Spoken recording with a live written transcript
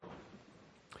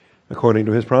According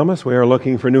to his promise, we are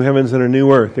looking for new heavens and a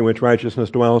new earth in which righteousness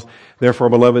dwells. Therefore,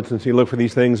 beloved, since you look for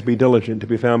these things, be diligent to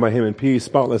be found by him in peace,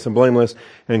 spotless and blameless,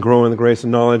 and grow in the grace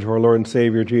and knowledge of our Lord and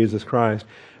Savior, Jesus Christ.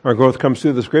 Our growth comes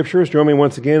through the Scriptures. Join me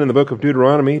once again in the book of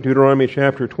Deuteronomy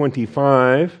chapter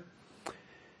 25.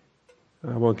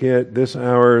 We'll get this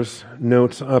hour's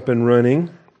notes up and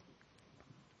running.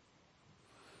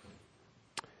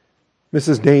 This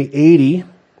is day 80.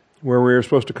 Where we are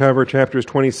supposed to cover chapters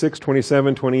 26,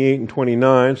 27, 28, and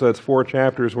 29, so that's 4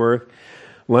 chapters worth.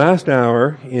 Last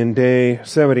hour, in day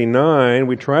 79,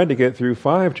 we tried to get through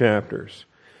 5 chapters,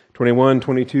 21,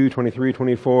 22, 23,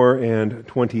 24, and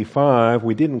 25.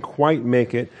 We didn't quite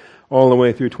make it all the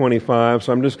way through 25,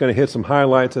 so I'm just going to hit some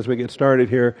highlights as we get started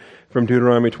here from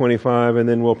Deuteronomy 25, and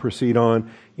then we'll proceed on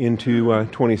into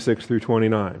 26 through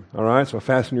 29. All right, so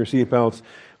fasten your seatbelts.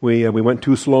 We went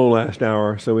too slow last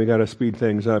hour, so we got to speed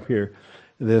things up here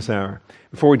this hour.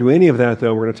 Before we do any of that,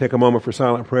 though, we're going to take a moment for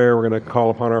silent prayer. We're going to call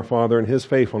upon our Father and his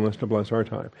faithfulness to bless our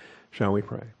time. Shall we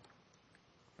pray?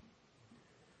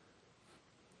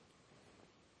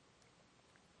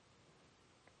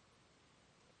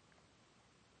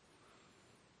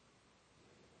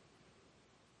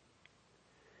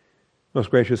 Most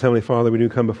gracious Heavenly Father, we do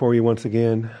come before you once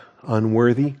again,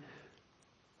 unworthy.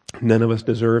 None of us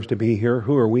deserves to be here.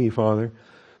 Who are we, Father,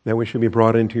 that we should be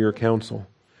brought into your counsel?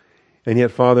 And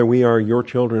yet, Father, we are your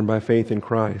children by faith in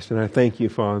Christ. And I thank you,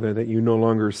 Father, that you no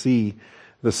longer see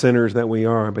the sinners that we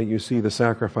are, but you see the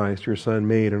sacrifice your Son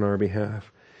made in our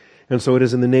behalf. And so it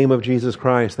is in the name of Jesus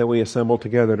Christ that we assemble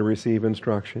together to receive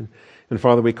instruction. And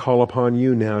Father, we call upon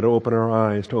you now to open our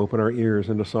eyes, to open our ears,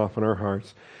 and to soften our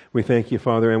hearts. We thank you,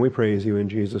 Father, and we praise you in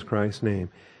Jesus Christ's name.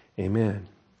 Amen.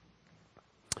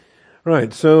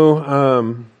 Right,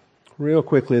 so real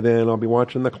quickly then, I'll be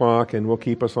watching the clock and we'll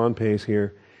keep us on pace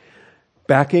here.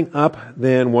 Backing up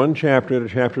then one chapter to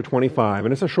chapter 25,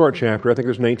 and it's a short chapter. I think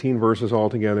there's 19 verses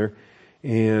altogether.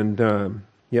 And,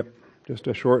 just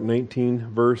a short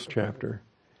 19-verse chapter.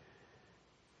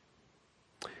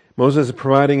 Moses is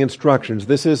providing instructions.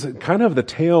 This is kind of the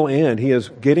tail end. He is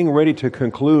getting ready to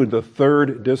conclude the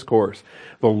third discourse.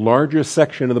 The largest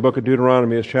section of the book of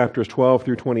Deuteronomy is chapters 12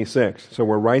 through 26. So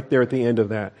we're right there at the end of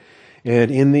that. And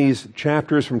in these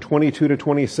chapters from 22 to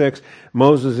 26,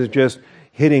 Moses is just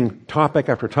hitting topic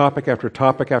after topic after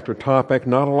topic after topic.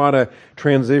 Not a lot of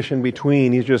transition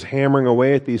between. He's just hammering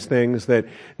away at these things that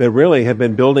really have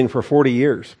been building for 40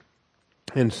 years.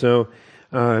 And so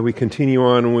we continue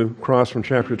on and we cross from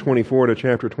chapter 24 to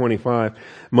chapter 25.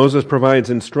 Moses provides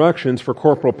instructions for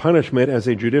corporal punishment as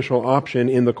a judicial option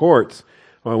in the courts.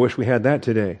 Well, I wish we had that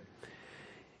today.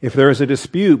 If there is a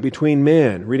dispute between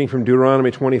men, reading from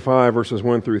Deuteronomy 25 verses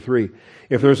 1 through 3,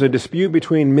 if there's a dispute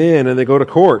between men and they go to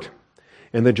court,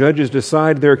 and the judges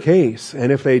decide their case,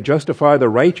 and if they justify the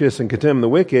righteous and condemn the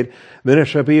wicked, then it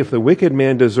shall be if the wicked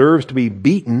man deserves to be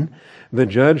beaten, the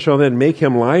judge shall then make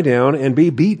him lie down and be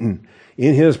beaten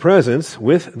in his presence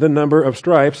with the number of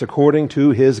stripes according to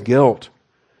his guilt.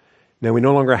 Now, we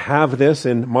no longer have this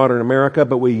in modern America,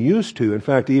 but we used to. In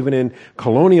fact, even in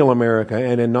colonial America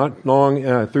and in not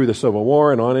long through the Civil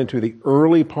War and on into the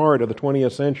early part of the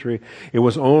 20th century, it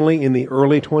was only in the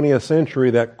early 20th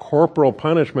century that corporal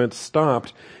punishment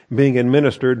stopped being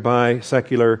administered by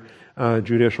secular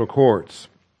judicial courts.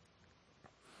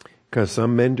 Because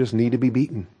some men just need to be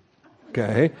beaten.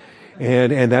 Okay?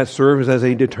 And that serves as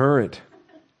a deterrent.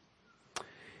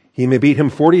 He may beat him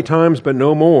 40 times, but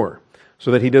no more, so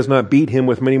that he does not beat him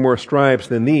with many more stripes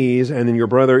than these, and then your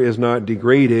brother is not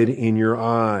degraded in your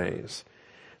eyes.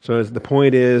 So the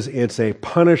point is, it's a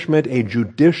punishment, a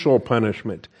judicial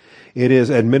punishment. It is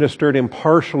administered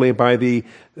impartially by the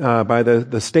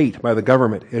state, by the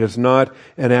government. It is not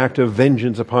an act of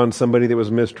vengeance upon somebody that was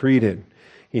mistreated.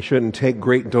 He shouldn't take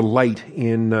great delight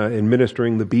in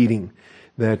administering the beating.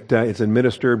 That it's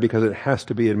administered because it has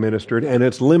to be administered, and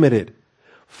it's limited.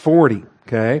 40,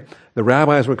 okay? The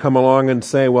rabbis would come along and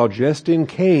say, well, just in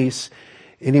case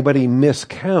anybody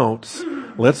miscounts,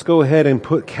 let's go ahead and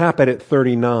cap it at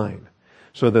 39.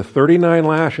 So the 39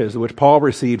 lashes, which Paul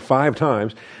received 5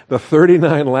 times, the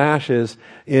 39 lashes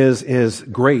is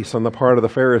grace on the part of the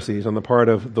Pharisees, on the part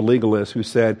of the legalists who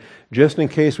said, just in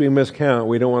case we miscount,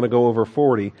 we don't want to go over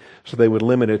 40, so they would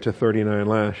limit it to 39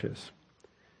 lashes.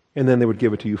 And then they would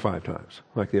give it to you 5 times,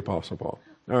 like the Apostle Paul.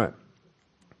 All right.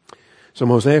 So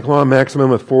Mosaic law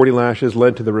maximum of 40 lashes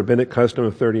led to the rabbinic custom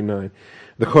of 39.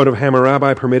 The Code of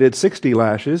Hammurabi permitted 60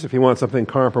 lashes if you want something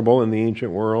comparable in the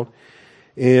ancient world.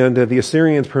 And the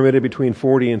Assyrians permitted between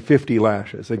 40 and 50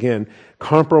 lashes. Again,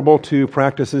 comparable to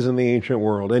practices in the ancient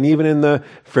world. And even in the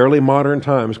fairly modern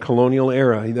times, colonial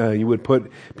era, you would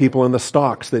put people in the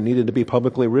stocks that needed to be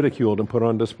publicly ridiculed and put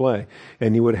on display.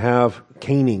 And you would have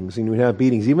canings and you would have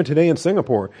beatings. Even today in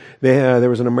Singapore, there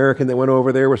was an American that went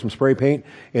over there with some spray paint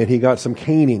and he got some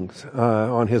canings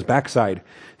on his backside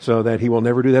so that he will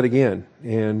never do that again.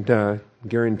 And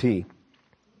guarantee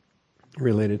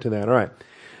related to that. All right.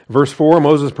 Verse 4,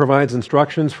 Moses provides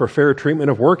instructions for fair treatment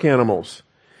of work animals.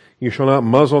 You shall not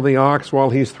muzzle the ox while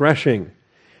he's threshing.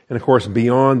 And of course,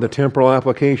 beyond the temporal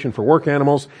application for work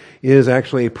animals is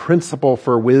actually a principle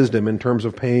for wisdom in terms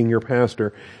of paying your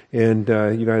pastor. And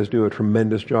you guys do a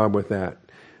tremendous job with that.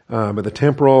 But the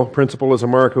temporal principle is a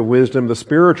mark of wisdom. The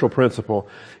spiritual principle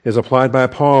is applied by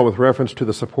Paul with reference to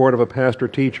the support of a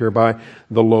pastor-teacher by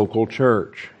the local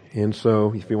church. And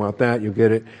so, if you want that, you'll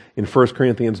get it in 1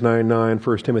 Corinthians 9:9,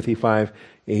 1 Timothy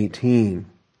 5:18.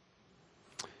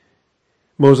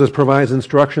 Moses provides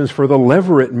instructions for the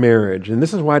levirate marriage. And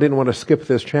this is why I didn't want to skip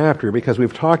this chapter, because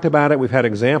we've talked about it, we've had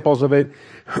examples of it.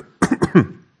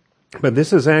 But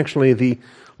this is actually the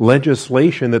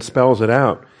legislation that spells it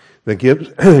out, that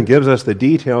gives us the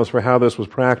details for how this was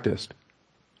practiced.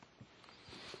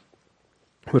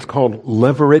 What's called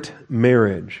levirate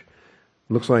marriage.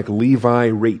 Looks like Levi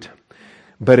rate,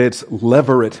 but it's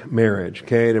levirate marriage.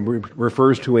 Okay, it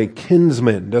refers to a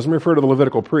kinsman. It doesn't refer to the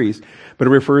Levitical priest, but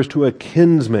it refers to a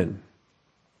kinsman.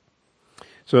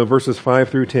 So verses 5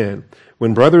 through 10.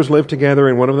 When brothers live together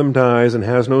and one of them dies and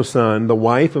has no son, the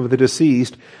wife of the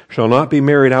deceased shall not be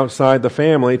married outside the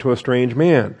family to a strange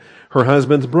man. Her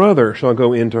husband's brother shall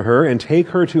go into her and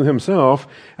take her to himself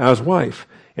as wife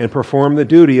and perform the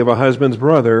duty of a husband's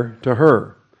brother to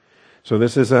her. So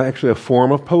this is actually a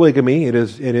form of polygamy. It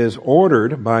is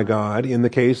ordered by God in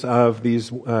the case of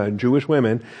these Jewish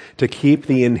women to keep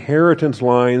the inheritance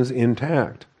lines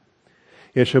intact.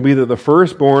 It shall be that the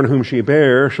firstborn whom she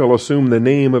bear shall assume the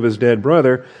name of his dead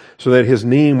brother, so that his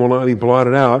name will not be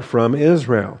blotted out from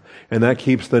Israel. And that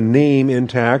keeps the name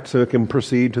intact so it can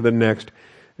proceed to the next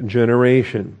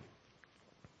generation.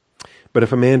 But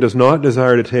if a man does not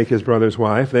desire to take his brother's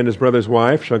wife, then his brother's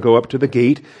wife shall go up to the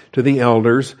gate to the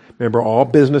elders. Remember, all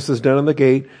business is done in the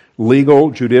gate. Legal,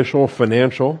 judicial,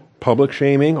 financial, public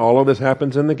shaming, all of this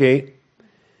happens in the gate.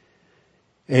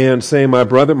 And say, my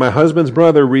husband's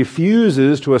brother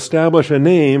refuses to establish a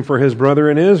name for his brother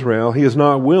in Israel. He is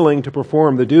not willing to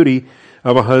perform the duty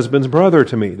of a husband's brother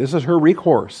to me. This is her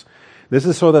recourse. This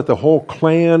is so that the whole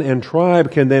clan and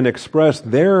tribe can then express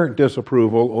their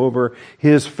disapproval over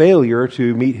his failure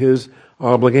to meet his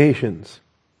obligations.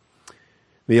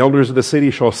 The elders of the city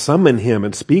shall summon him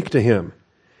and speak to him.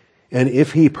 And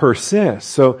if he persists,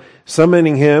 so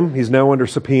summoning him, he's now under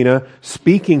subpoena.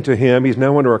 Speaking to him, he's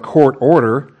now under a court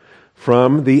order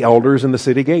from the elders in the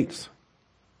city gates.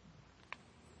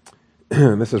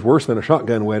 This is worse than a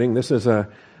shotgun wedding. This is a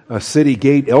city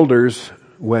gate elders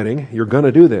wedding. You're going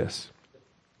to do this.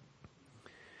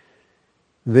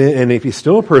 And if he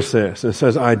still persists and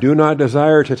says, I do not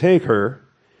desire to take her,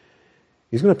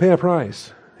 he's going to pay a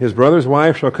price. His brother's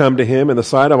wife shall come to him in the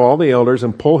sight of all the elders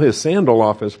and pull his sandal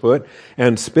off his foot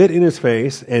and spit in his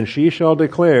face, and she shall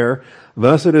declare,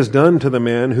 thus it is done to the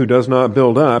man who does not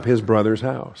build up his brother's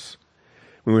house.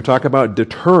 When we talk about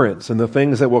deterrence and the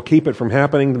things that will keep it from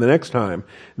happening the next time,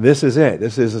 this is it.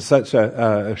 This is such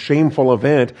a shameful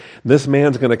event. This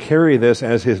man's going to carry this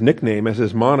as his nickname, as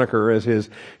his moniker, as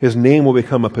his name will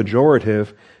become a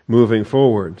pejorative moving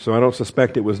forward. So I don't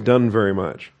suspect it was done very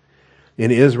much. In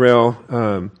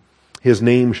Israel, his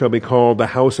name shall be called the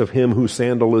house of him whose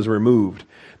sandal is removed.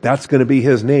 That's going to be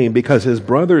his name because his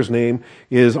brother's name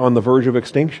is on the verge of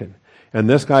extinction. And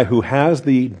this guy who has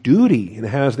the duty and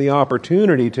has the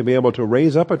opportunity to be able to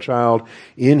raise up a child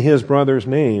in his brother's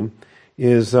name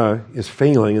is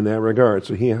failing in that regard.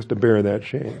 So he has to bear that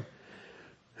shame.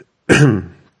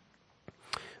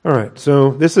 All right.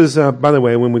 So this is, by the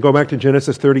way, when we go back to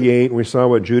Genesis 38, we saw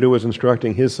what Judah was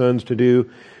instructing his sons to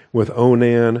do with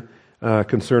Onan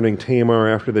concerning Tamar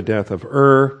after the death of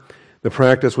The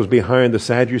practice was behind the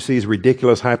Sadducees'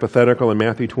 ridiculous hypothetical in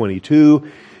Matthew 22.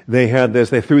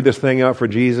 They threw this thing out for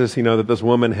Jesus, that this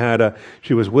woman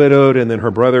she was widowed, and then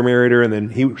her brother married her, and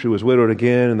then she was widowed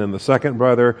again, and then the second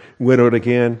brother widowed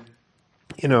again.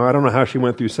 I don't know how she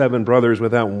went through 7 brothers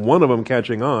without one of them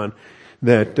catching on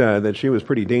that she was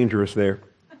pretty dangerous there.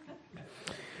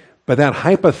 But that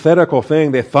hypothetical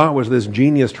thing they thought was this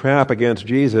genius trap against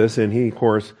Jesus, and he, of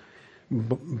course,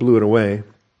 blew it away.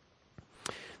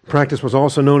 Practice was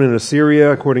also known in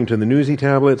Assyria, according to the Nuzi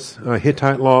tablets.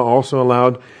 Hittite law also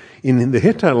allowed. In the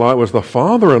Hittite law, it was the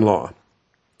father-in-law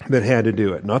that had to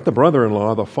do it. Not the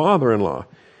brother-in-law, the father-in-law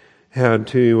had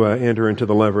to enter into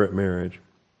the levirate marriage.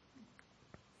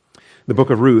 The book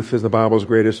of Ruth is the Bible's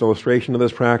greatest illustration of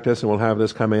this practice, and we'll have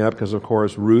this coming up because, of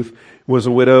course, Ruth was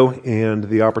a widow, and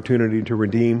the opportunity to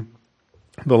redeem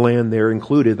the land there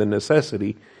included the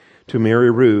necessity to marry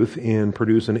Ruth and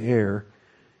produce an heir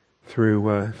through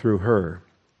her.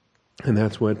 And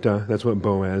that's what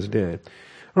Boaz did.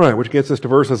 All right, which gets us to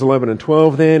verses 11 and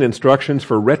 12 then, instructions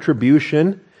for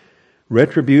retribution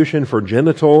for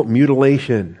genital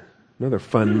mutilation. Another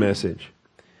fun message.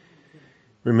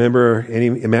 Remember, any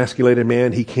emasculated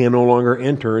man, he can no longer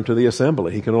enter into the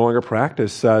assembly. He can no longer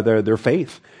practice their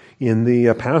faith in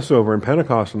the Passover and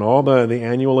Pentecost and all the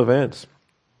annual events.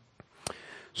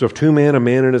 So if two men, a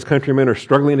man and his countrymen, are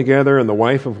struggling together, and the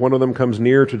wife of one of them comes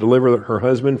near to deliver her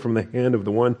husband from the hand of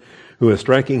the one who is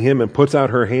striking him, and puts out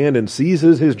her hand and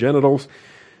seizes his genitals,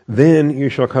 then you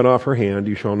shall cut off her hand.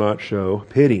 You shall not show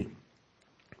pity.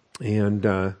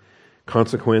 And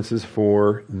consequences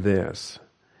for this.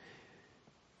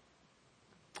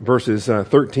 Verses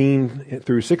 13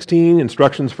 through 16,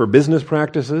 instructions for business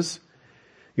practices.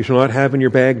 You shall not have in your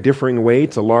bag differing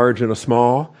weights, a large and a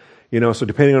small. So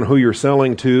depending on who you're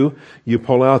selling to, you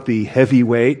pull out the heavy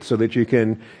weight so that you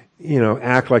can,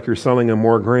 act like you're selling them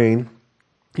more grain.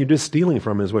 You're just stealing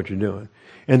from them is what you're doing.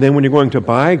 And then when you're going to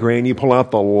buy grain, you pull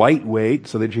out the light weight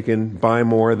so that you can buy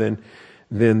more than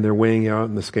they're weighing out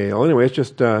in the scale. Anyway, it's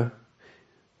just,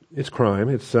 it's crime.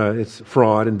 It's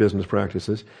fraud in business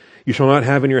practices. You shall not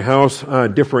have in your house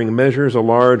differing measures, a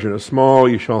large and a small.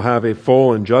 You shall have a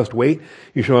full and just weight.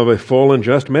 You shall have a full and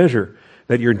just measure,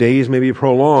 that your days may be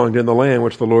prolonged in the land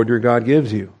which the Lord your God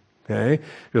gives you. Okay?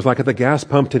 Just like at the gas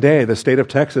pump today, the state of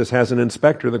Texas has an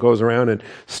inspector that goes around and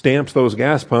stamps those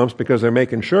gas pumps because they're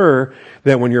making sure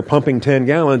that when you're pumping 10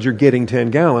 gallons, you're getting 10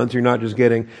 gallons. You're not just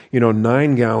getting,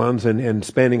 9 gallons and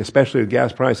spending, especially with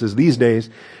gas prices these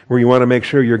days, where you want to make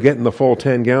sure you're getting the full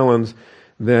 10 gallons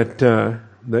that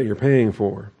you're paying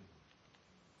for.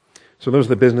 So those are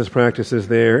the business practices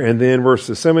there. And then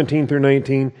verses 17 through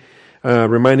 19,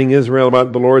 reminding Israel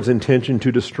about the Lord's intention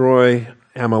to destroy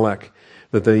Amalek.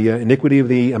 That the iniquity of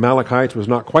the Amalekites was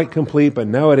not quite complete, but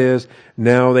now it is.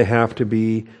 Now they have to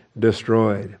be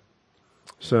destroyed.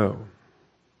 So,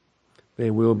 they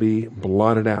will be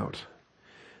blotted out.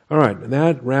 All right,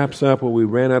 that wraps up what we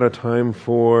ran out of time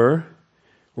for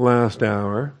last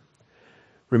hour.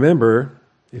 Remember,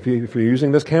 if you're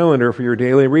using this calendar for your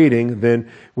daily reading, then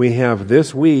we have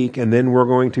this week, and then we're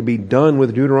going to be done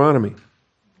with Deuteronomy.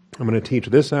 I'm going to teach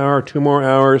this hour, 2 more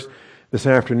hours this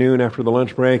afternoon after the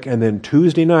lunch break, and then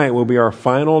Tuesday night will be our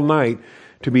final night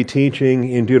to be teaching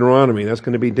in Deuteronomy. That's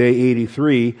going to be day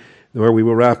 83, where we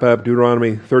will wrap up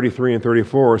Deuteronomy 33 and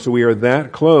 34. So we are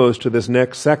that close to this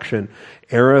next section,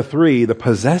 Era 3, the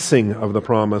possessing of the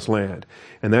promised land.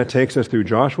 And that takes us through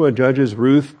Joshua, Judges,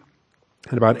 Ruth,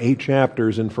 and about 8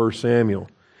 chapters in 1 Samuel.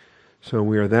 So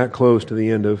we are that close to the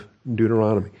end of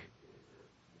Deuteronomy.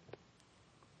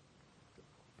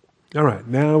 All right,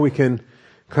 now we can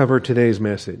cover today's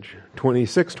message.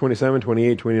 26, 27,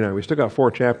 28, 29. We still got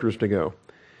 4 chapters to go.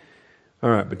 All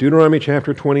right, but Deuteronomy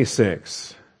chapter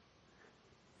 26.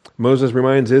 Moses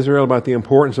reminds Israel about the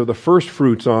importance of the first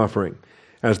fruits offering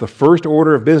as the first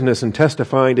order of business in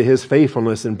testifying to his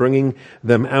faithfulness in bringing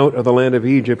them out of the land of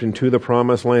Egypt into the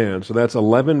promised land. So that's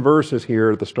 11 verses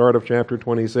here at the start of chapter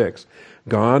 26.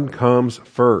 God comes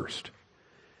first.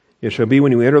 It shall be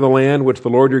when you enter the land which the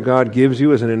Lord your God gives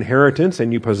you as an inheritance,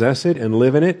 and you possess it and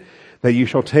live in it, that you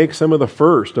shall take some of the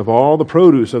first of all the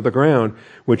produce of the ground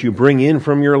which you bring in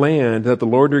from your land that the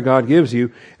Lord your God gives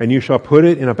you, and you shall put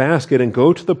it in a basket and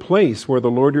go to the place where the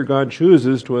Lord your God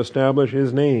chooses to establish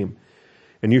his name.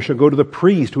 And you shall go to the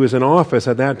priest who is in office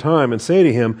at that time and say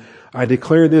to him, I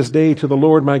declare this day to the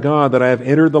Lord my God that I have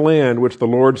entered the land which the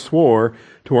Lord swore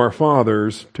to our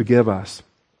fathers to give us.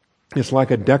 It's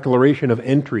like a declaration of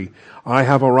entry. I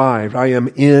have arrived. I am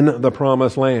in the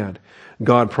promised land.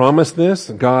 God promised this.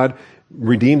 God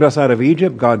redeemed us out of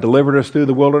Egypt. God delivered us through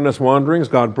the wilderness wanderings.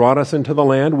 God brought us into the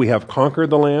land. We have conquered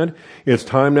the land. It's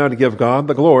time now to give God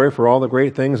the glory for all the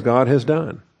great things God has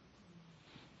done.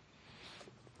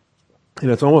 And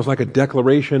it's almost like a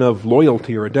declaration of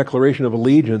loyalty or a declaration of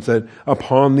allegiance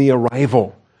upon the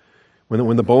arrival.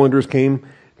 When the Bollanders came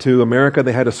to America,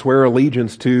 they had to swear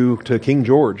allegiance to King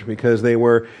George because they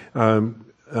were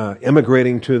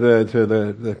emigrating to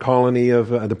the colony of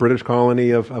the British colony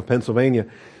of Pennsylvania.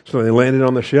 So they landed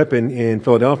on the ship in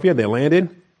Philadelphia. They landed,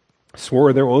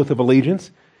 swore their oath of allegiance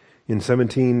in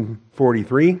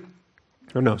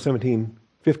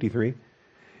 1753.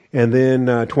 And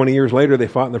then 20 years later, they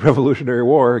fought in the Revolutionary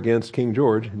War against King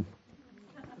George.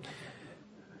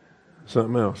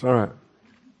 something else. All right.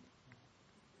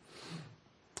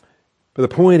 But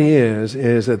the point is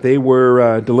that they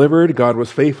were delivered. God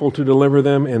was faithful to deliver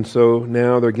them, and so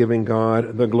now they're giving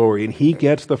God the glory. And He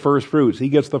gets the first fruits. He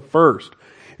gets the first.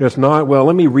 It's not, well,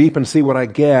 let me reap and see what I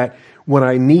get, what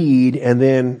I need, and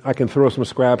then I can throw some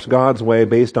scraps God's way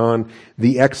based on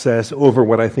the excess over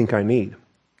what I think I need.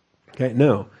 Okay,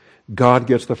 no. God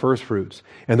gets the first fruits.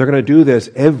 And they're going to do this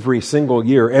every single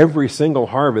year, every single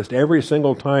harvest, every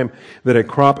single time that a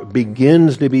crop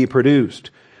begins to be produced.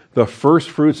 The first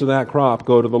fruits of that crop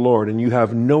go to the Lord, and you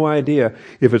have no idea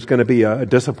if it's going to be a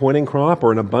disappointing crop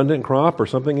or an abundant crop or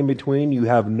something in between. You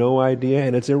have no idea,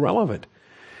 and it's irrelevant.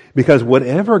 Because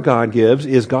whatever God gives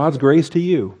is God's grace to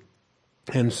you.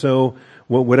 And so,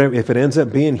 whatever, if it ends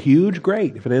up being huge,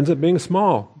 great. If it ends up being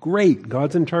small, great.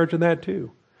 God's in charge of that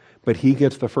too. But He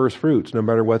gets the first fruits, no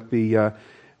matter what the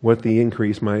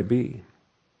increase might be.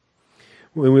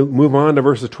 When we move on to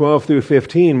verses 12 through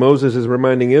 15, Moses is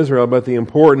reminding Israel about the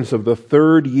importance of the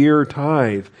third year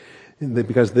tithe,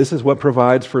 because this is what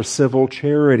provides for civil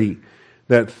charity,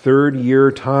 that third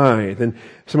year tithe. And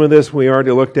some of this we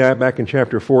already looked at back in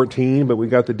chapter 14, but we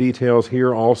got the details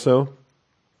here also.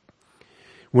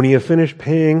 When you have finished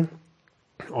paying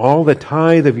all the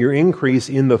tithe of your increase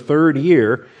in the third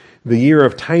year, the year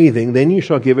of tithing, then you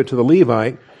shall give it to the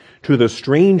Levite, to the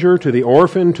stranger, to the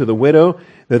orphan, to the widow,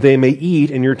 that they may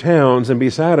eat in your towns and be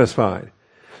satisfied.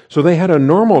 So they had a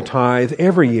normal tithe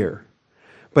every year,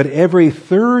 but every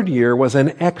third year was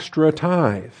an extra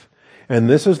tithe. And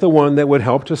this is the one that would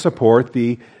help to support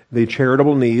the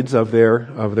charitable needs of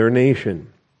their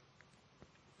nation.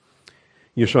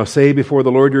 You shall say before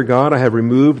the Lord your God, I have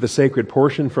removed the sacred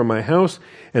portion from my house,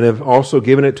 and have also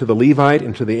given it to the Levite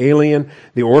and to the alien,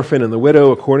 the orphan and the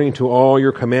widow, according to all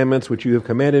your commandments which you have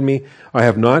commanded me. I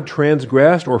have not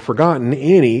transgressed or forgotten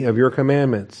any of your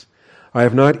commandments. I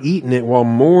have not eaten it while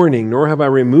mourning, nor have I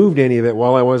removed any of it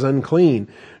while I was unclean,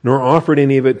 nor offered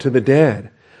any of it to the dead.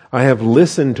 I have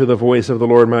listened to the voice of the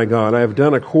Lord my God. I have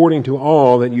done according to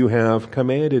all that you have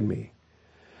commanded me.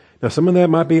 Now, some of that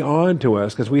might be odd to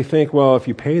us because we think, well, if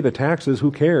you pay the taxes,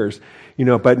 who cares?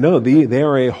 But no, they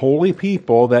are a holy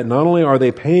people that not only are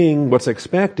they paying what's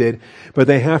expected, but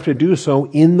they have to do so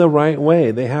in the right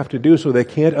way. They have to do so. They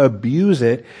can't abuse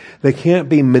it. They can't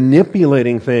be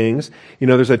manipulating things.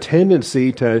 There's a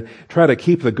tendency to try to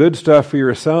keep the good stuff for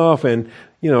yourself and,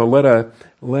 let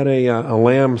a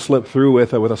lamb slip through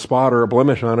with a spot or a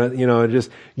blemish on it,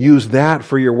 just use that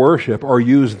for your worship, or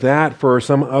use that for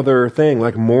some other thing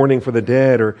like mourning for the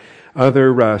dead or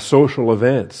other social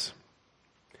events.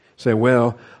 Say,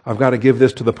 well, I've got to give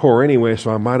this to the poor anyway,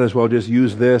 so I might as well just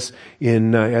use this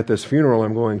at this funeral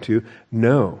I'm going to.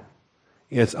 No.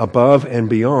 It's above and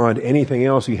beyond anything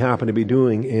else you happen to be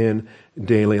doing in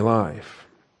daily life.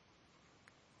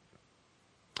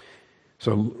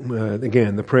 So,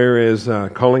 again, the prayer is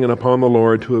calling upon the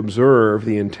Lord to observe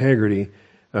the integrity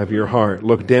of your heart.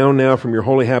 Look down now from your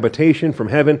holy habitation from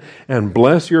heaven and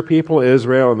bless your people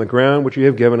Israel on the ground which you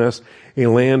have given us, a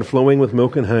land flowing with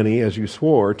milk and honey, as you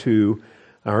swore to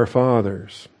our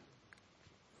fathers.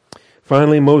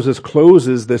 Finally, Moses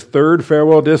closes this third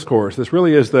farewell discourse. This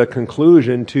really is the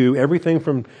conclusion to everything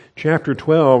from chapter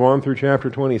 12 on through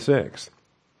chapter 26.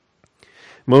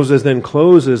 Moses then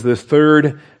closes this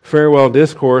third farewell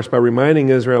discourse by reminding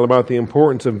Israel about the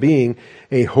importance of being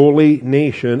a holy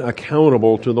nation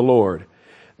accountable to the Lord.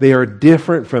 They are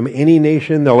different from any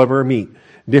nation they'll ever meet,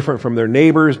 different from their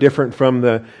neighbors, different from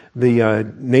the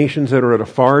nations that are at a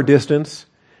far distance.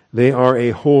 They are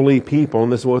a holy people,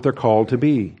 and this is what they're called to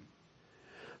be.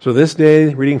 So this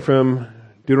day, reading from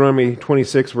Deuteronomy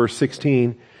 26, verse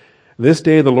 16, this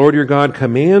day the Lord your God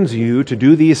commands you to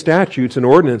do these statutes and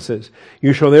ordinances.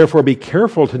 You shall therefore be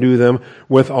careful to do them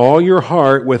with all your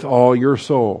heart, with all your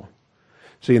soul.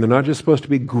 See, they're not just supposed to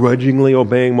be grudgingly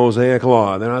obeying Mosaic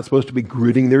law. They're not supposed to be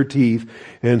gritting their teeth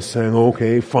and saying,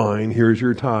 okay, fine, here's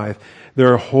your tithe.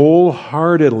 They're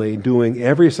wholeheartedly doing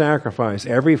every sacrifice,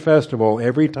 every festival,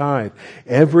 every tithe,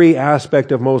 every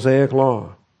aspect of Mosaic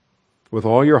law with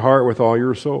all your heart, with all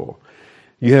your soul.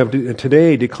 You have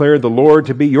today declared the Lord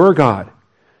to be your God.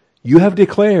 You have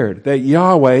declared that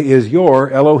Yahweh is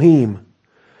your Elohim.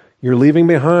 You're leaving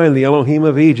behind the Elohim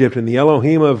of Egypt and the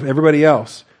Elohim of everybody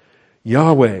else.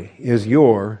 Yahweh is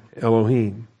your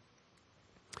Elohim.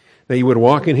 That you would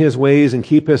walk in His ways and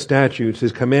keep His statutes,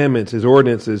 His commandments, His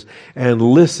ordinances, and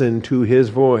listen to His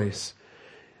voice.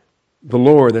 The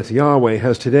Lord, that's Yahweh,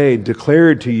 has today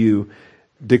declared to you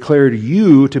declared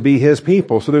you to be his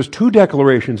people. So there's two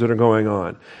declarations that are going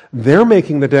on. They're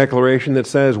making the declaration that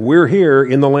says, we're here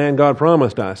in the land God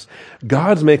promised us.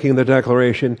 God's making the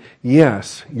declaration,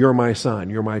 yes, you're my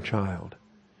son, you're my child.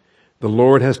 The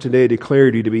Lord has today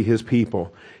declared you to be his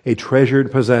people, a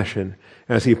treasured possession,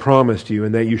 as he promised you,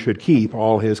 and that you should keep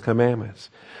all his commandments.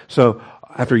 So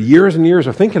after years and years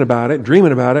of thinking about it,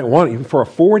 dreaming about it, for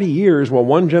 40 years while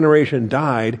one generation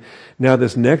died, now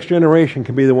this next generation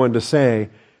can be the one to say,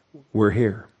 we're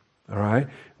here. All right?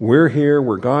 We're here,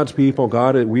 we're God's people,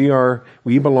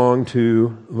 we belong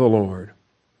to the Lord.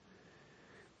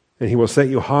 And he will set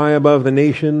you high above the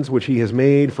nations which he has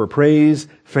made for praise,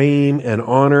 fame, and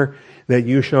honor, that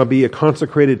you shall be a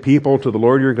consecrated people to the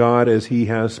Lord your God as he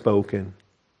has spoken.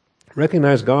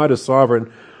 Recognize God is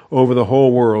sovereign over the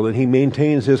whole world, and he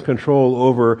maintains his control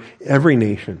over every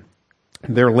nation,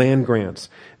 their land grants,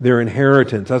 their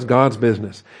inheritance. That's God's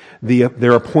business.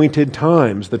 Their appointed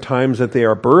times, the times that they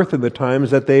are birthed and the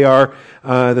times that they are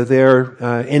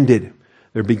ended.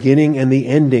 Their beginning and the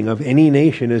ending of any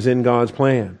nation is in God's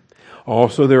plan.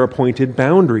 Also, their appointed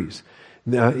boundaries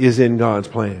is in God's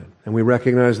plan, and we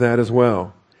recognize that as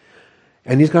well.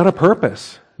 And he's got a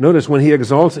purpose. Notice when he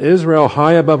exalts Israel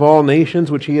high above all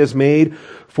nations which he has made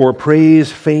for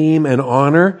praise, fame, and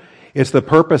honor, it's the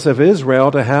purpose of Israel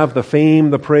to have the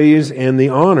fame, the praise, and the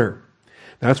honor.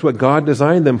 That's what God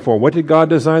designed them for. What did God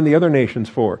design the other nations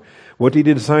for? What did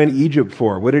he design Egypt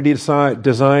for? What did he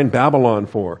design Babylon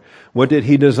for? What did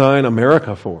he design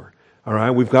America for? All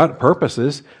right, we've got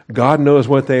purposes. God knows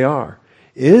what they are.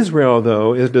 Israel,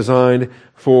 though, is designed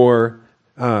for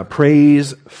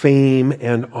praise, fame,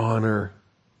 and honor.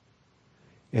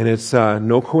 And it's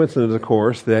no coincidence, of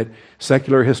course, that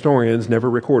secular historians never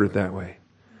record it that way.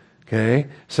 Okay?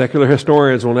 Secular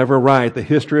historians will never write the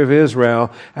history of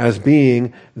Israel as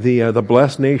being the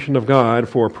blessed nation of God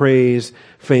for praise,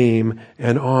 fame,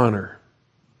 and honor.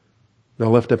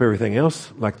 They'll lift up everything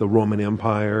else, like the Roman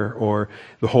Empire, or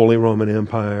the Holy Roman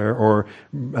Empire, or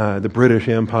the British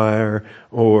Empire,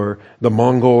 or the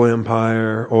Mongol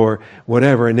Empire, or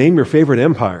whatever. And name your favorite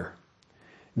empire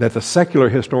that the secular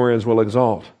historians will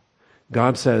exalt.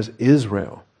 God says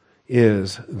Israel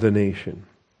is the nation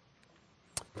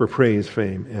for praise,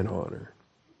 fame, and honor.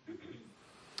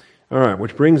 All right,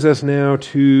 which brings us now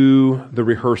to the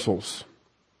rehearsals.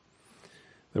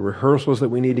 The rehearsals that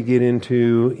we need to get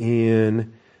into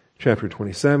in chapter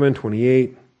 27,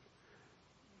 28.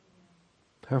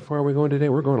 How far are we going today?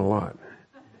 We're going a lot.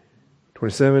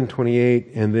 27, 28,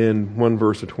 and then one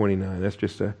verse of 29. That's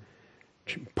just a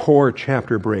poor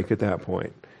chapter break at that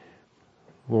point.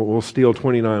 We'll steal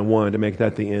 29:1 to make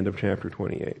that the end of chapter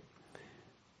 28.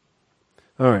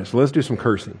 All right, so let's do some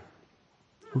cursing.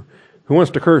 Who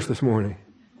wants to curse this morning?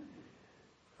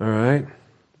 All right.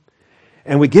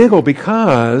 And we giggle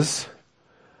because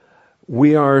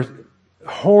we are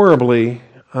horribly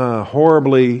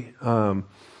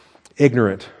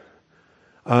ignorant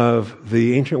of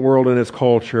the ancient world and its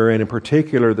culture, and in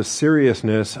particular the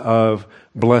seriousness of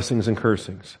blessings and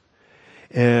cursings.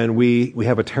 And we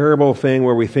have a terrible thing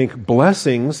where we think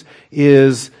blessings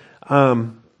is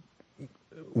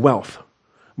wealth.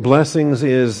 Blessings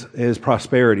is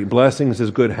prosperity. Blessings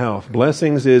is good health.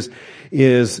 Blessings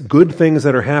is good things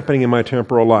that are happening in my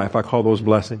temporal life. I call those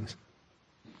blessings.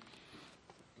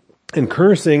 And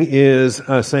cursing is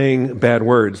saying bad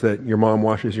words, that your mom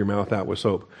washes your mouth out with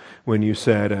soap when you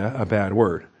said a bad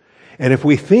word. And if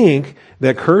we think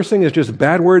that cursing is just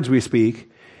bad words we speak,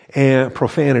 and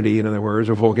profanity, in other words,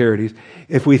 or vulgarities,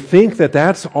 if we think that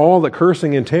that's all that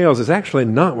cursing entails, it's actually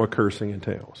not what cursing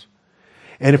entails.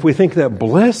 And if we think that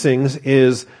blessings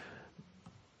is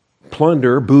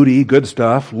plunder, booty, good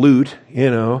stuff, loot,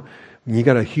 you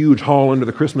got a huge haul under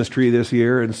the Christmas tree this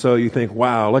year, and so you think,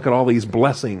 wow, look at all these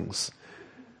blessings.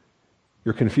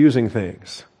 You're confusing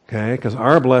things, okay? Because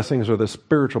our blessings are the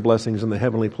spiritual blessings in the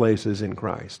heavenly places in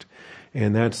Christ.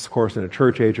 And that's, of course, in a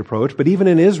church age approach. But even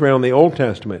in Israel in the Old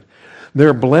Testament,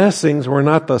 their blessings were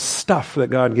not the stuff that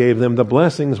God gave them. The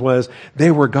blessings was they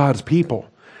were God's people,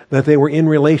 that they were in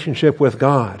relationship with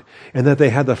God, and that they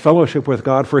had the fellowship with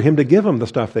God for Him to give them the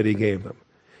stuff that He gave them.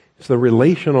 It's the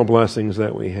relational blessings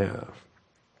that we have.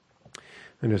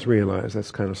 I just realized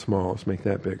that's kind of small. Let's make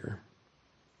that bigger.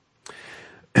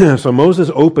 So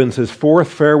Moses opens his fourth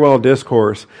farewell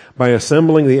discourse by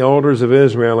assembling the elders of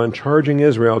Israel and charging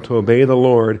Israel to obey the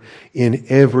Lord in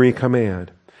every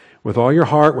command. With all your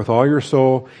heart, with all your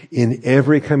soul, in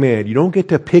every command. You don't get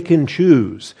to pick and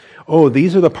choose. Oh,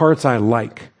 these are the parts I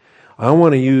like. I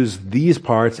want to use these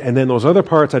parts, and then those other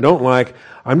parts I don't like,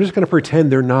 I'm just going to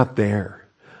pretend they're not there.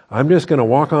 I'm just going to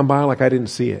walk on by like I didn't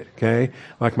see it, okay?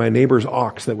 Like my neighbor's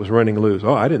ox that was running loose.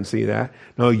 Oh, I didn't see that.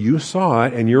 No, you saw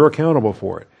it and you're accountable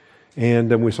for it.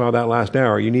 And we saw that last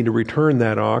hour. You need to return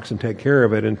that ox and take care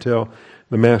of it until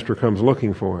the master comes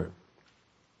looking for it.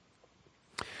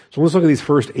 So let's look at these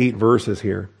first 8 verses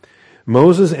here.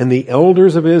 Moses and the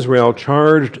elders of Israel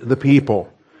charged the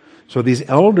people. So these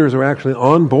elders are actually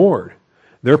on board.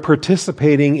 They're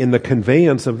participating in the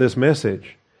conveyance of this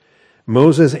message.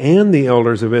 Moses and the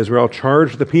elders of Israel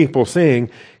charged the people, saying,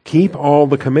 "Keep all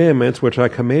the commandments which I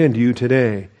command you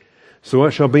today. So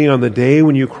it shall be on the day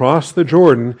when you cross the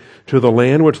Jordan to the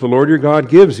land which the Lord your God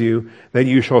gives you, that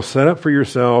you shall set up for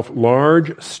yourself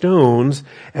large stones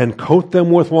and coat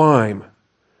them with lime."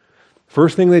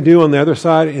 First thing they do on the other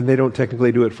side, and they don't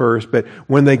technically do it first, but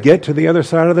when they get to the other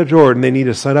side of the Jordan, they need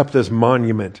to set up this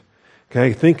monument.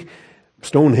 Okay, think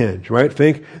Stonehenge, right?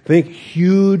 Think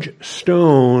huge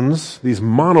stones, these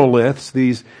monoliths,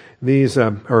 these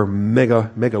are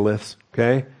megaliths.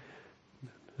 Okay,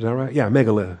 is that right? Yeah,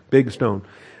 megalith, big stone,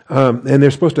 and they're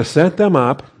supposed to set them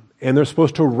up, and they're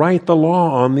supposed to write the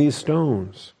law on these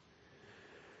stones.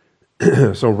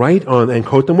 So write on and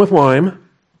coat them with lime,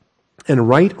 and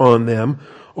write on them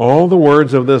all the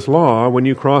words of this law when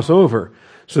you cross over,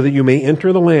 so that you may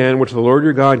enter the land which the Lord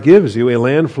your God gives you, a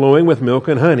land flowing with milk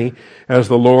and honey, as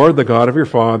the Lord, the God of your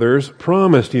fathers,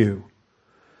 promised you.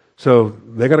 So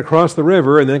they got to cross the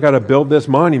river, and they got to build this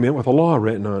monument with a law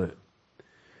written on it.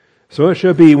 So it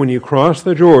shall be, when you cross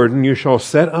the Jordan, you shall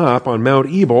set up on Mount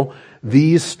Ebal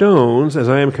these stones, as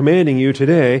I am commanding you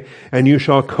today, and you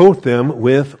shall coat them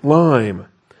with lime.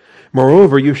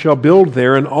 Moreover, you shall build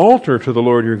there an altar to the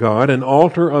Lord your God, an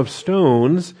altar of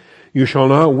stones. You shall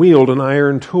not wield an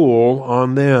iron tool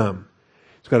on them.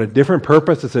 It's got a different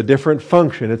purpose. It's a different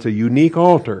function. It's a unique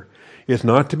altar. It's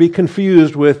not to be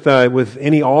confused with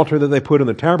any altar that they put in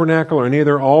the tabernacle or any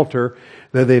other altar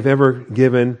that they've ever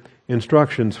given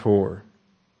instructions for.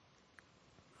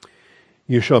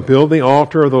 You shall build the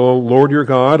altar of the Lord your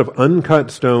God of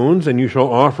uncut stones, and you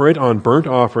shall offer it on burnt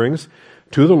offerings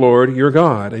to the Lord your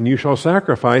God, and you shall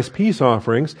sacrifice peace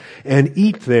offerings, and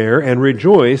eat there, and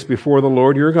rejoice before the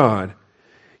Lord your God.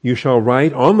 You shall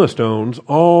write on the stones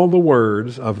all the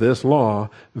words of this law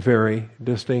very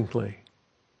distinctly.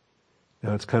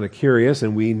 Now it's kind of curious,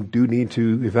 and we do need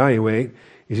to evaluate,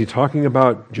 is he talking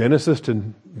about Genesis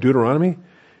to Deuteronomy?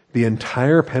 The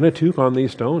entire Pentateuch on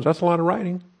these stones? That's a lot of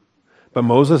writing. But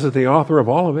Moses is the author of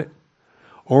all of it.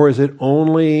 Or is it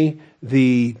only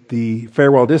the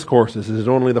farewell discourses? Is it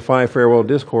only the 5 farewell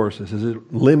discourses? Is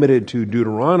it limited to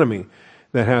Deuteronomy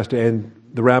that has to end?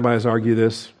 The rabbis argue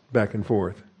this back and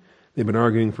forth. They've been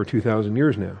arguing for 2,000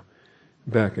 years now,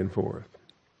 back and forth.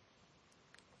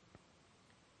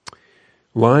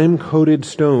 Lime-coated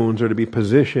stones are to be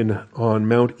positioned on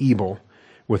Mount Ebal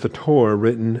with the Torah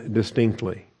written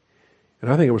distinctly.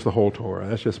 And I think it was the whole Torah.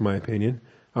 That's just my opinion.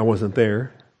 I wasn't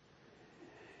there.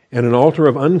 And an altar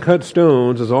of uncut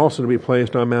stones is also to be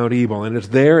placed on Mount Ebal. And it's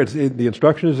there, the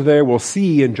instructions are there. We'll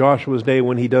see in Joshua's day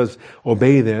when he does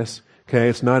obey this. Okay,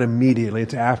 it's not immediately.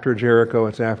 It's after Jericho.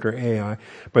 It's after Ai.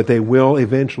 But they will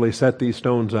eventually set these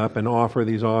stones up and offer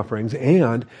these offerings.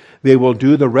 And they will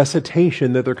do the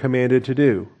recitation that they're commanded to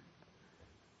do.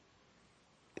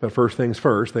 But first things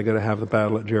first, they got to have the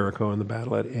battle at Jericho and the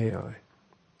battle at Ai.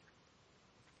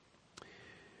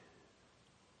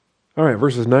 All right,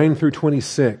 verses 9 through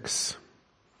 26.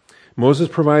 Moses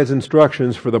provides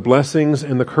instructions for the blessings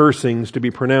and the cursings to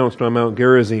be pronounced on Mount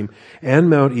Gerizim and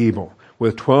Mount Ebal,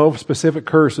 with 12 specific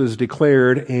curses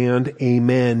declared and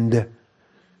amened.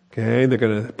 Okay, they're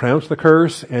going to pronounce the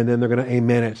curse, and then they're going to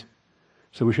amen it.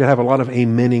 So we should have a lot of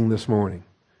amening this morning.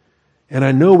 And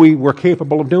I know we were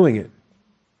capable of doing it.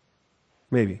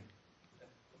 Maybe.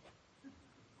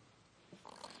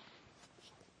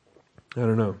 I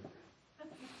don't know.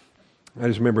 I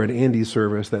just remember at Andy's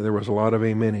service that there was a lot of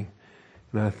amening.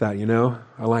 And I thought,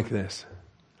 I like this.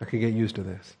 I could get used to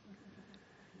this.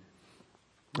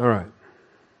 All right.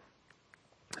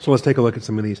 So let's take a look at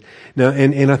some of these. Now,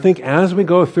 and I think as we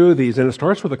go through these, and it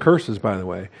starts with the curses, by the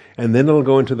way, and then it'll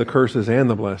go into the curses and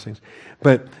the blessings.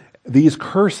 But these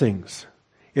cursings,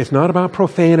 it's not about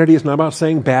profanity. It's not about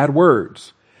saying bad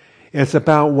words. It's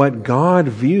about what God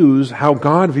views, how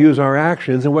God views our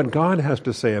actions, and what God has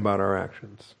to say about our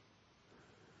actions.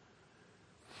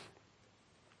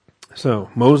 So,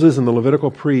 Moses and the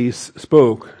Levitical priests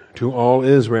spoke to all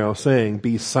Israel, saying,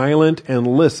 "Be silent and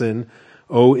listen,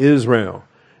 O Israel.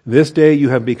 This day you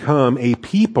have become a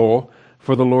people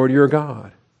for the Lord your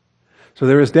God." So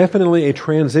there is definitely a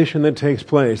transition that takes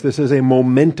place. This is a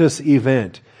momentous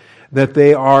event. That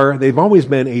they've always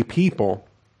been a people,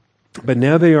 But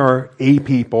now they are a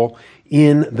people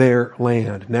in their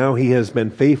land. Now he has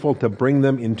been faithful to bring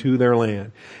them into their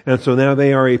land. And so now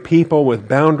they are a people with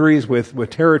boundaries, with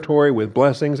territory, with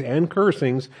blessings and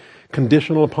cursings,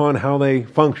 conditional upon how they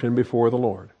function before the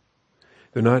Lord.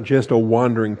 They're not just a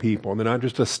wandering people. They're not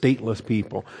just a stateless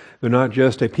people. They're not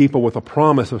just a people with a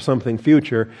promise of something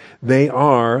future. They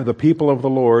are the people of the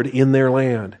Lord in their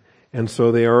land. And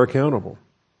so they are accountable.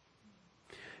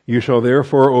 You shall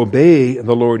therefore obey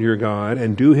the Lord your God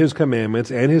and do his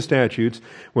commandments and his statutes,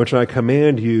 which I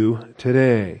command you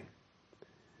today.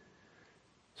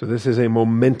 So this is a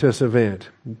momentous event.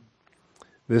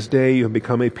 This day you have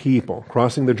become a people.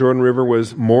 Crossing the Jordan River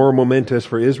was more momentous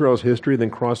for Israel's history than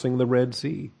crossing the Red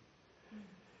Sea.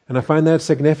 And I find that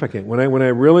significant. When I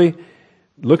really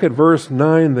look at verse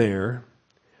 9 there,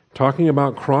 talking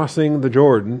about crossing the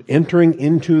Jordan, entering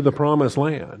into the promised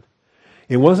land,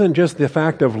 it wasn't just the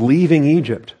fact of leaving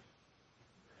Egypt,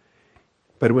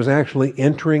 but it was actually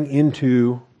entering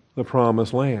into the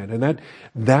promised land. And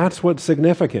that's what's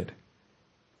significant.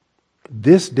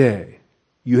 This day,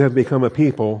 you have become a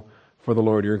people for the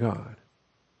Lord your God.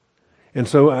 And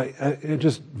so I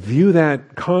just view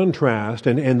that contrast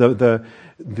and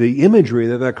the imagery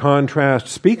that contrast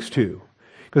speaks to.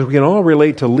 Because we can all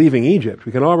relate to leaving Egypt.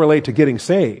 We can all relate to getting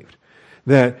saved.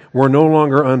 That we're no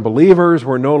longer unbelievers.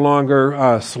 We're no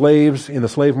longer slaves in the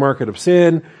slave market of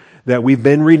sin. That we've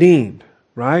been redeemed.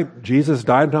 Right? Jesus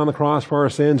died on the cross for our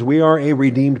sins. We are a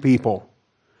redeemed people.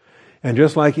 And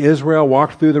just like Israel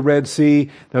walked through the Red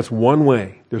Sea, that's one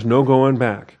way. There's no going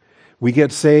back. We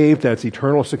get saved, that's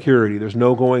eternal security. There's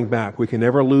no going back. We can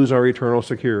never lose our eternal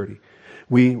security.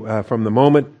 From the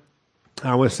moment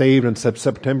I was saved in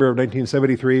September of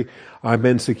 1973, I've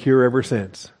been secure ever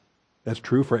since. That's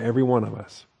true for every one of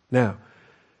us. Now,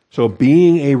 so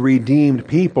being a redeemed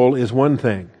people is one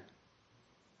thing.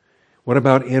 What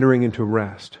about entering into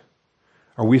rest?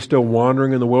 Are we still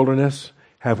wandering in the wilderness?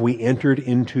 Have we entered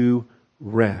into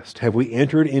rest? Have we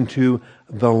entered into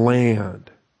the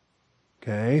land?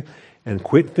 Okay? And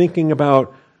quit thinking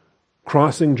about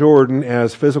crossing Jordan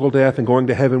as physical death and going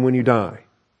to heaven when you die.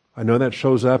 I know that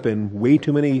shows up in way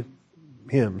too many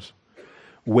hymns,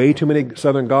 way too many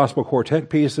Southern Gospel Quartet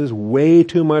pieces, way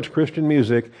too much Christian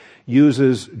music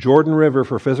uses Jordan River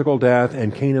for physical death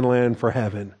and Canaan land for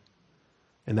heaven.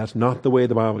 And that's not the way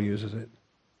the Bible uses it.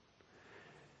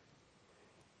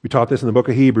 We taught this in the book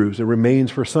of Hebrews. It remains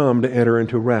for some to enter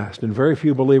into rest. And very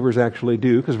few believers actually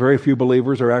do, because very few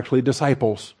believers are actually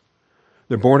disciples.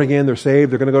 They're born again, they're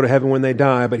saved, they're going to go to heaven when they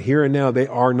die, but here and now they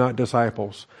are not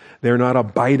disciples. They're not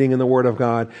abiding in the Word of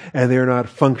God, and they're not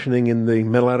functioning in the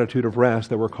mental attitude of rest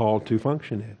that we're called to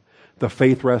function in. The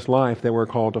faith rest life that we're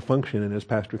called to function in, as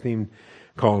Pastor Thiem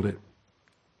called it.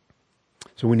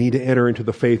 So we need to enter into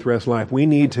the faith rest life. We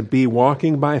need to be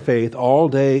walking by faith all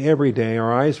day, every day,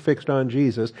 our eyes fixed on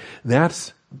Jesus.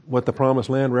 That's what the promised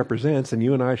land represents, and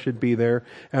you and I should be there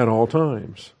at all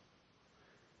times.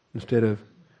 Instead of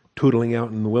tootling out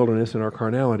in the wilderness in our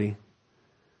carnality.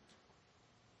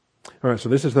 All right, so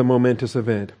this is the momentous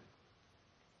event.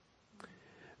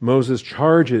 Moses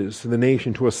charges the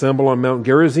nation to assemble on Mount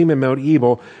Gerizim and Mount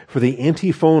Ebal for the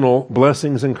antiphonal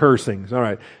blessings and cursings. All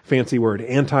right, fancy word.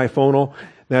 Antiphonal,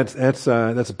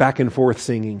 that's back and forth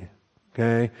singing.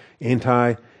 Okay?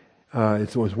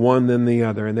 It was one then the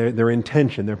other, and they're in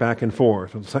tension, they're back and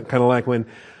forth. It's kind of like when,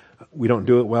 we don't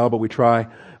do it well, but we try,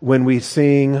 when we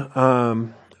sing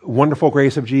Wonderful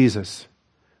Grace of Jesus,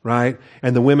 right?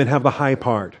 And the women have the high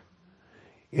part,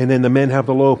 and then the men have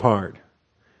the low part.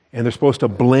 And they're supposed to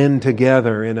blend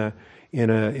together in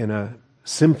a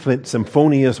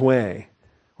symphonious way,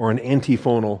 or an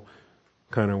antiphonal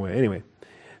kind of way. Anyway,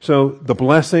 so the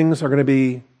blessings are going to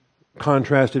be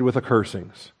contrasted with the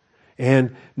cursings.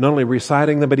 And not only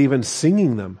reciting them, but even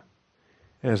singing them,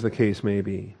 as the case may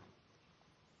be.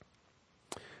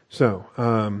 So,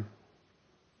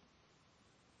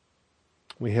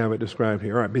 we have it described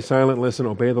here. All right, be silent, listen,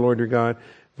 obey the Lord your God.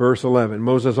 Verse 11,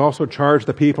 Moses also charged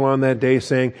the people on that day,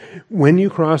 saying, when you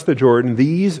cross the Jordan,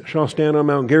 these shall stand on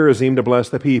Mount Gerizim to bless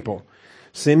the people.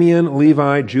 Simeon,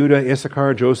 Levi, Judah,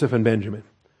 Issachar, Joseph, and Benjamin.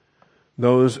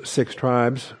 Those 6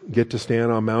 tribes get to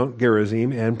stand on Mount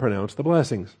Gerizim and pronounce the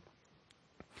blessings.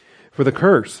 For the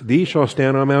curse, these shall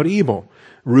stand on Mount Ebal.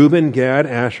 Reuben, Gad,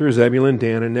 Asher, Zebulun,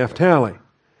 Dan, and Naphtali.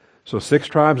 So 6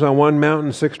 tribes on one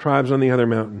mountain, 6 tribes on the other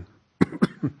mountain.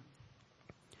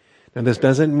 Now, this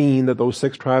doesn't mean that those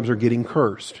 6 tribes are getting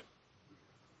cursed.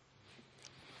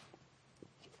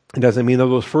 It doesn't mean that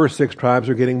those first 6 tribes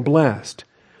are getting blessed.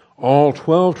 All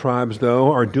 12 tribes,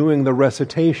 though, are doing the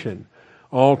recitation.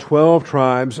 All 12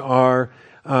 tribes are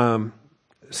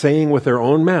saying with their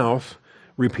own mouth,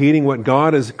 repeating what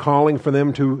God is calling for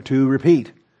them to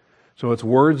repeat. So it's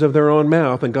words of their own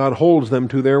mouth, and God holds them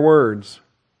to their words.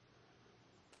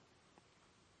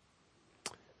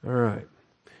 All right.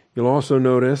 You'll also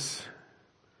notice,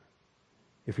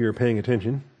 if you're paying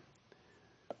attention,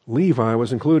 Levi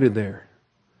was included there.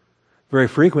 Very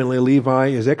frequently, Levi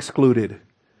is excluded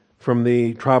from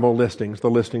the tribal listings, the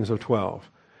listings of 12.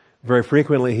 Very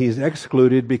frequently, he's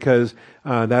excluded because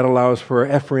that allows for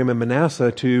Ephraim and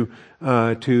Manasseh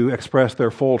to express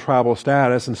their full tribal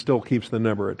status and still keeps the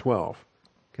number at 12.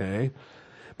 Okay?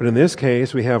 But in this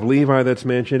case, we have Levi that's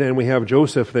mentioned and we have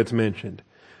Joseph that's mentioned.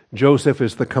 Joseph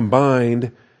is the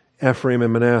combined Ephraim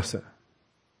and Manasseh.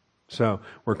 So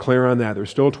we're clear on that. There's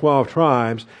still 12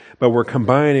 tribes, but we're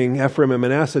combining Ephraim and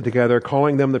Manasseh together,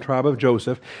 calling them the tribe of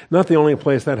Joseph. Not the only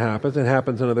place that happens. It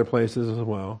happens in other places as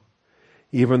well.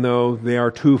 Even though they are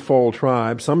two full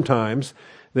tribes, sometimes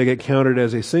they get counted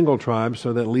as a single tribe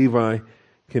so that Levi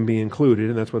can be included,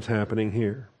 and that's what's happening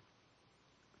here.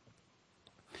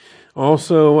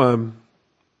 Also,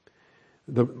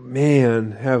 the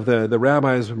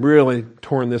rabbis really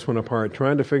torn this one apart,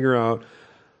 trying to figure out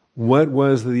what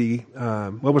was the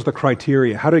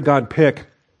criteria. How did God pick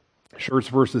shirts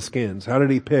versus skins? How did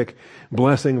he pick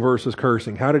blessing versus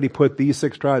cursing? How did he put these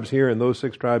 6 tribes here and those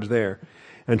 6 tribes there?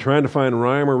 And trying to find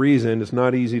rhyme or reason is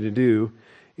not easy to do.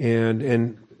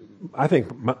 And I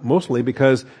think mostly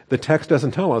because the text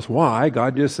doesn't tell us why.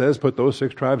 God just says, put those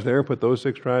 6 tribes there, put those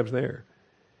 6 tribes there.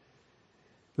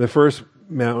 The first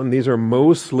mountain, these are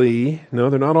mostly, no,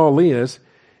 they're not all Leah's,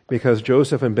 because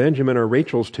Joseph and Benjamin are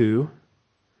Rachel's too.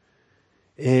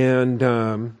 And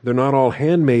they're not all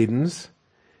handmaidens,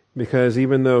 because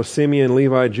even though Simeon,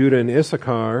 Levi, Judah, and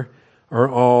Issachar are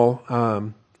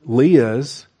all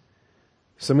Leah's,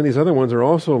 some of these other ones are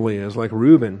also Leah's, like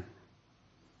Reuben.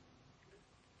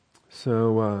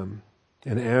 So,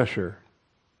 and Asher.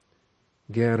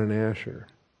 Gad and Asher.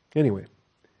 Anyway,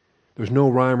 there's no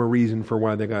rhyme or reason for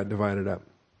why they got divided up.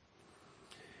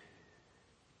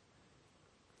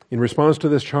 In response to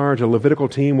this charge, a Levitical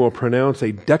team will pronounce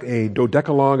a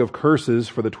dodecalogue of curses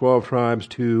for the 12 tribes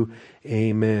to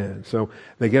Amen. So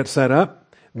they get set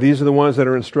up. These are the ones that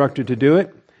are instructed to do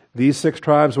it. These 6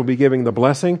 tribes will be giving the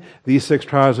blessing. These 6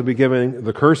 tribes will be giving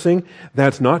the cursing.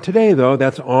 That's not today, though.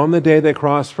 That's on the day they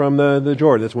cross from the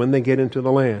Jordan. That's when they get into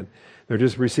the land. They're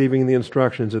just receiving the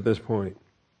instructions at this point.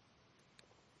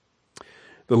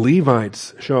 The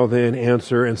Levites shall then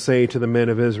answer and say to the men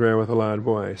of Israel with a loud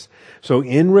voice. So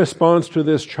in response to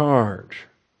this charge,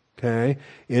 okay,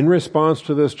 in response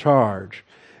to this charge,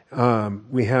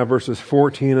 we have verses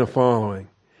 14 and following.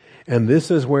 And this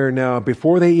is where now,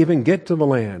 before they even get to the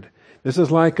land, this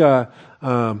is like a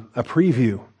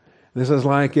preview. This is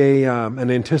like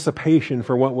an anticipation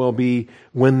for what will be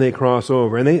when they cross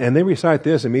over. And they recite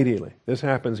this immediately. This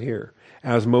happens here,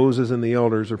 as Moses and the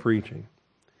elders are preaching.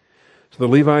 So the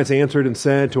Levites answered and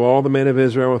said to all the men of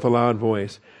Israel with a loud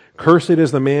voice, Cursed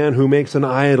is the man who makes an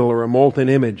idol or a molten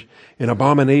image, an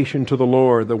abomination to the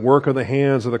Lord, the work of the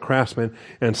hands of the craftsman,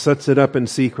 and sets it up in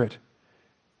secret.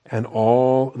 And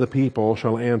all the people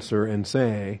shall answer and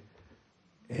say,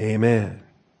 Amen.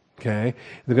 Okay?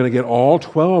 They're going to get all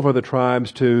 12 of the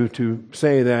tribes to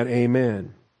say that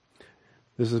Amen.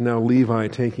 This is now Levi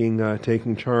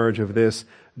taking charge of this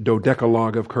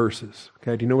dodecalogue of curses.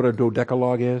 Okay? Do you know what a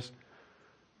dodecalogue is?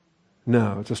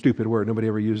 No, it's a stupid word. Nobody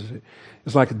ever uses it.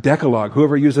 It's like decalogue.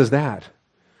 Whoever uses that?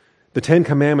 The 10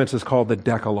 Commandments is called the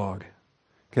Decalogue.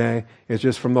 Okay? It's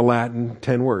just from the Latin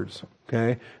 10 words.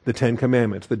 Okay? The 10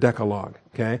 Commandments, the Decalogue.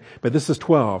 Okay? But this is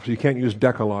 12, so you can't use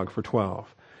Decalogue for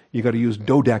 12. You got to use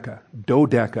dodeca.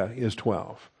 Dodeca is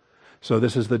 12. So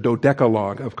this is the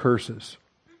dodecalogue of curses.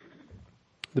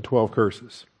 The 12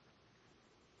 curses.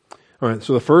 All right,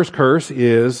 so the first curse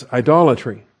is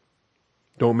idolatry.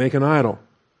 Don't make an idol.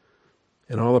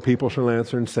 And all the people shall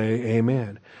answer and say,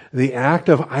 Amen. The act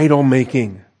of idol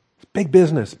making. It's big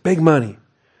business, big money.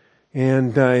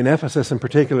 And in Ephesus in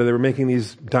particular, they were making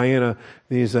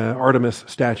these Artemis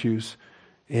statues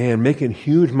and making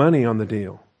huge money on the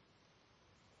deal.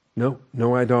 No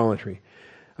idolatry.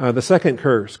 The second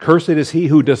curse. Cursed is he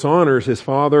who dishonors his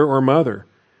father or mother.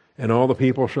 And all the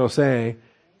people shall say,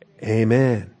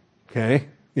 Amen. Okay?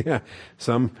 Yeah.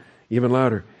 Some even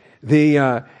louder.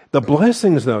 The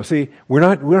blessings, though, see, we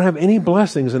don't have any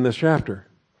blessings in this chapter.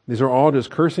 These are all just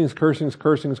cursings.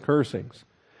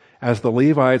 As the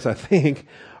Levites, I think,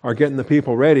 are getting the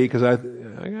people ready, because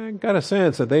I got a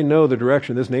sense that they know the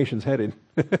direction this nation's headed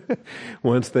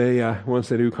once they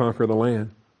do conquer the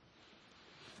land.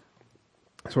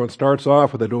 So it starts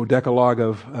off with a dodecalogue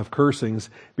of cursings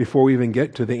before we even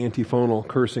get to the antiphonal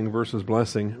cursing versus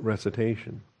blessing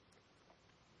recitation.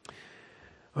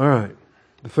 All right.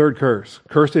 The third curse.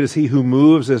 Cursed is he who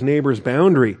moves his neighbor's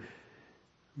boundary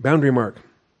mark.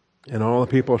 And all the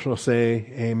people shall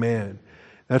say, Amen.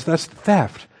 That's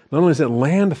theft. Not only is it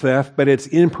land theft, but it's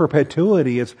in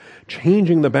perpetuity. It's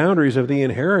changing the boundaries of the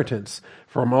inheritance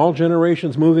from all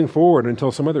generations moving forward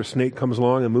until some other snake comes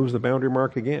along and moves the boundary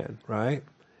mark again, right?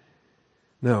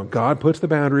 No, God puts the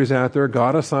boundaries out there.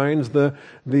 God assigns the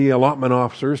allotment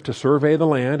officers to survey the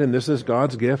land, and this is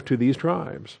God's gift to these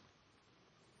tribes.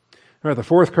 All right, the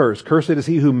fourth curse. Cursed is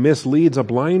he who misleads a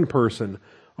blind person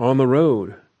on the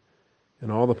road.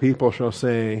 And all the people shall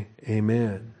say,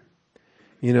 Amen.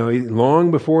 You know, long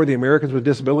before the Americans with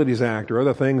Disabilities Act or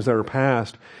other things that are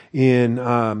passed in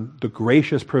the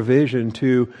gracious provision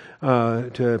to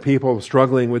people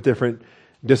struggling with different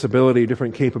disability,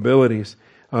 different capabilities,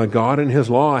 God in His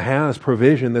law has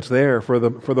provision that's there for the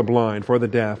blind, for the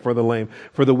deaf, for the lame,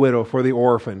 for the widow, for the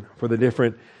orphan, for the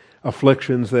different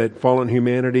afflictions that fallen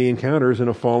humanity encounters in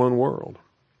a fallen world.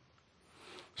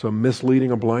 So misleading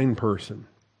a blind person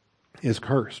is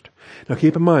cursed. Now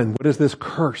keep in mind, what is this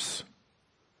curse?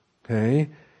 Okay?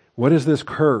 What is this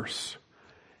curse?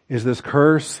 Is this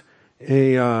curse like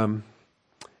a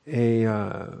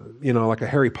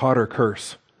Harry Potter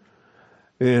curse?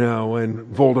 You know, when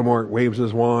Voldemort waves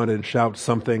his wand and shouts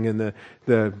something in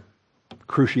the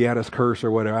Cruciatus curse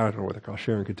or whatever. I don't know what they're called.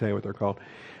 Sharon could tell you what they're called.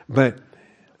 But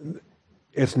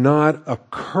it's not a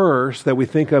curse that we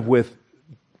think of with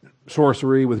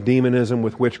sorcery, with demonism,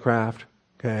 with witchcraft.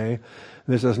 Okay?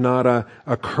 This is not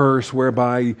a curse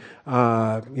whereby,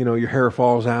 your hair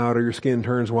falls out or your skin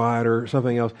turns white or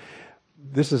something else.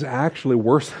 This is actually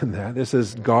worse than that. This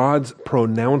is God's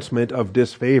pronouncement of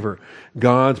disfavor.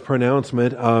 God's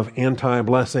pronouncement of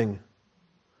anti-blessing.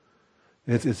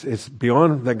 It's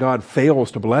beyond that God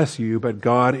fails to bless you, but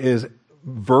God is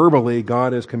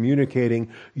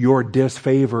communicating your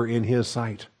disfavor in His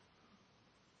sight.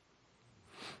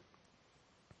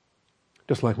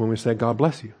 Just like when we say, God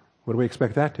bless you. What do we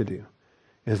expect that to do?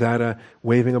 Is that a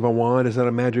waving of a wand? Is that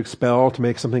a magic spell to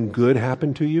make something good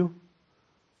happen to you?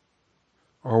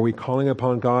 Or are we calling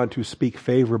upon God to speak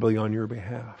favorably on your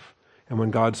behalf? And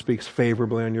when God speaks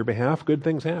favorably on your behalf, good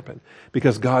things happen.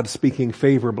 Because God's speaking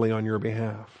favorably on your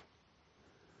behalf.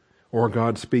 Or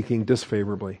God's speaking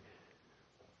disfavorably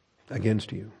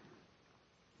against you.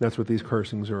 That's what these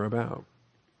cursings are about.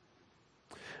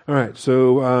 All right,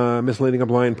 so misleading a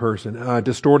blind person.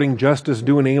 Distorting justice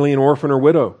due an alien, orphan, or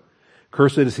widow.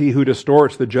 Cursed is he who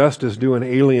distorts the justice due an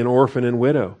alien, orphan, and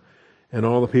widow. And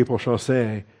all the people shall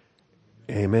say,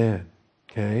 Amen.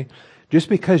 Okay? Just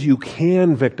because you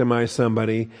can victimize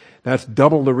somebody, that's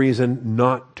double the reason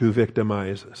not to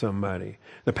victimize somebody.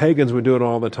 The pagans would do it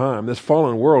all the time. This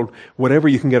fallen world, whatever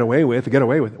you can get away with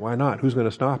it. Why not? Who's going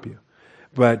to stop you?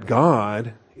 But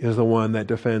God is the one that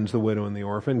defends the widow and the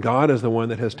orphan. God is the one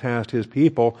that has tasked His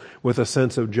people with a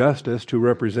sense of justice to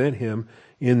represent Him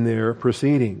in their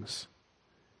proceedings.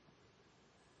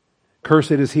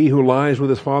 Cursed is he who lies with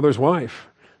his father's wife,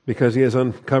 because he has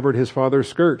uncovered his father's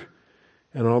skirt.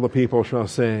 And all the people shall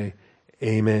say,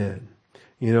 Amen.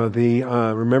 You know,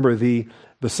 remember the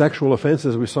sexual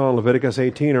offenses we saw in Leviticus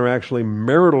 18 are actually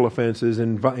marital offenses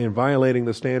in violating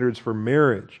the standards for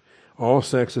marriage. All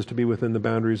sex is to be within the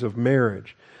boundaries of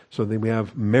marriage. So that we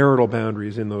have marital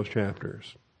boundaries in those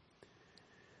chapters.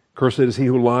 Cursed is he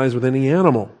who lies with any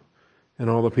animal. And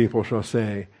all the people shall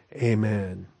say,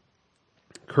 Amen.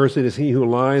 Cursed is he who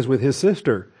lies with his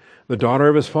sister, the daughter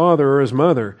of his father or his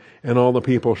mother. And all the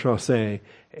people shall say,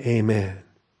 Amen.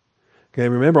 Okay,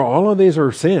 remember, all of these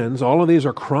are sins. All of these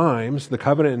are crimes. The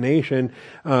covenant nation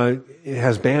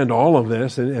has banned all of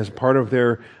this as part of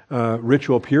their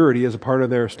ritual purity, as a part of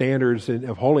their standards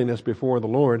of holiness before the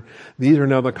Lord. These are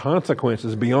now the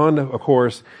consequences beyond, of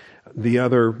course, the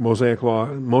other Mosaic law.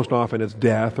 Most often it's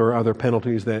death or other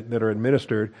penalties that are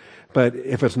administered. But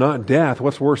if it's not death,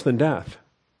 what's worse than death?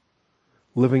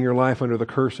 Living your life under the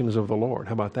cursings of the Lord.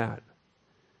 How about that?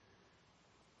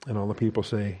 And all the people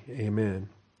say, Amen.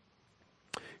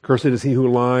 Cursed is he who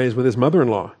lies with his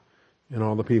mother-in-law, and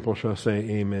all the people shall say,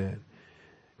 Amen.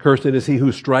 Cursed is he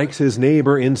who strikes his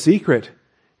neighbor in secret,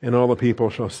 and all the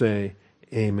people shall say,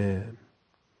 Amen.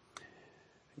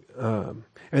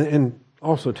 And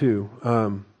also, too,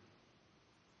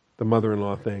 the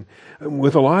mother-in-law thing.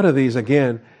 With a lot of these,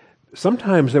 again,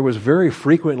 sometimes there was very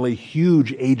frequently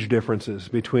huge age differences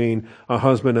between a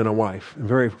husband and a wife.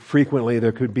 Very frequently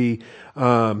there could be,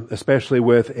 especially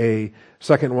with a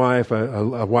second wife,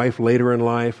 a wife later in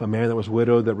life, a man that was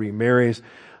widowed that remarries.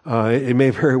 It may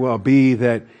very well be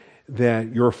that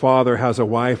your father has a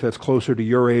wife that's closer to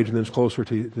your age and that's closer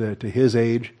to his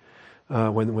age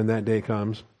when that day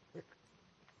comes.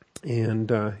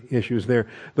 and issues there.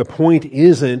 The point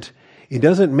isn't, it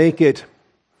doesn't make it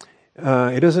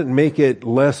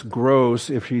less gross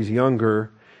if she's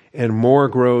younger and more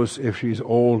gross if she's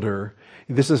older.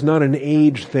 This is not an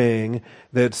age thing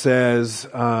that says,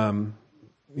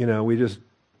 we just,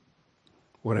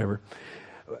 whatever.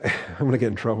 I'm going to get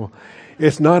in trouble.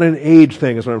 It's not an age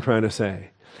thing is what I'm trying to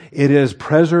say. It is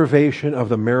preservation of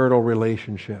the marital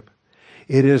relationship.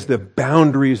 It is the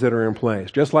boundaries that are in place.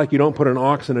 Just like you don't put an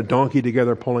ox and a donkey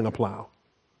together pulling a plow.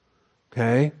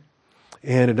 Okay?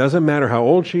 And it doesn't matter how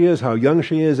old she is, how young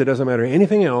she is, it doesn't matter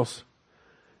anything else.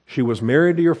 She was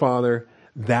married to your father.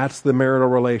 That's the marital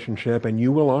relationship, and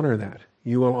you will honor that.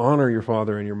 You will honor your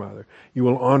father and your mother. You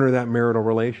will honor that marital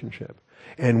relationship.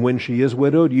 And when she is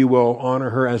widowed, you will honor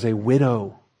her as a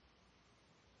widow.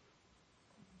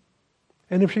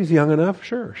 And if she's young enough,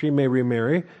 sure, she may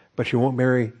remarry, but she won't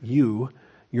marry you.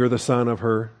 You're the son of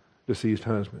her deceased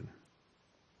husband.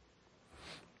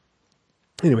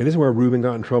 Anyway, this is where Reuben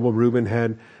got in trouble. Reuben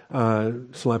had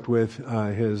slept with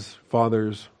his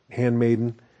father's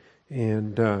handmaiden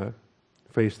and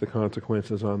faced the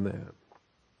consequences on that.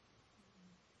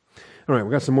 All right,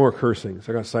 we've got some more cursings.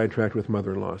 I got sidetracked with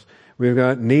mother-in-laws. We've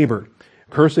got neighbor.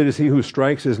 Cursed is he who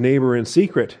strikes his neighbor in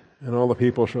secret, and all the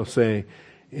people shall say,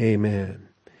 Amen.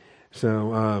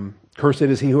 So, cursed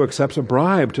is he who accepts a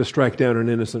bribe to strike down an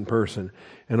innocent person,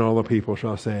 and all the people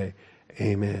shall say,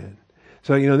 Amen.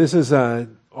 So, this is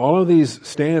all of these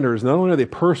standards. Not only are they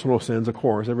personal sins, of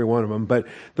course, every one of them, but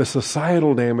the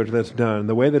societal damage that's done,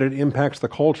 the way that it impacts the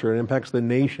culture, it impacts the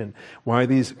nation, why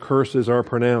these curses are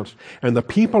pronounced. And the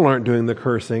people aren't doing the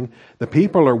cursing. The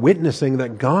people are witnessing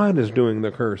that God is doing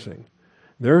the cursing.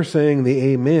 They're saying the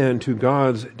amen to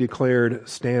God's declared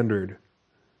standard.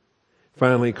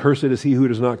 Finally, cursed is he who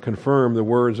does not confirm the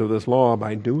words of this law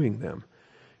by doing them.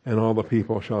 And all the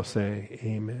people shall say,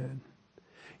 Amen.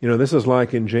 This is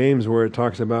like in James where it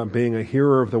talks about being a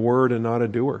hearer of the word and not a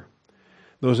doer.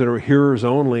 Those that are hearers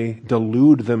only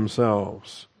delude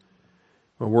themselves.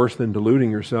 Well, worse than deluding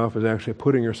yourself is actually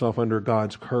putting yourself under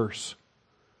God's curse.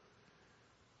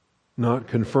 Not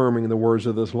confirming the words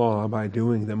of this law by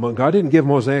doing them. Well, God didn't give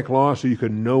Mosaic law so you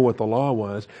could know what the law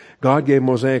was. God gave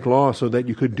Mosaic law so that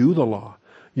you could do the law.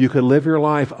 You could live your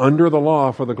life under the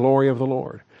law for the glory of the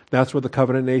Lord. That's what the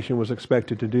covenant nation was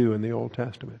expected to do in the Old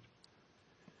Testament.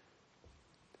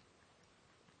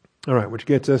 All right, which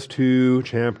gets us to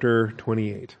chapter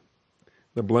 28,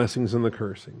 the blessings and the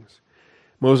cursings.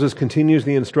 Moses continues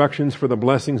the instructions for the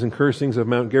blessings and cursings of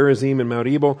Mount Gerizim and Mount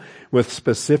Ebal with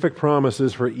specific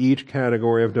promises for each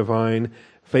category of divine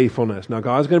faithfulness. Now,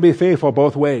 God's going to be faithful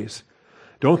both ways.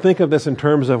 Don't think of this in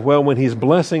terms of, well, when he's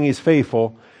blessing, he's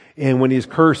faithful, and when he's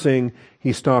cursing,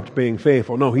 he stopped being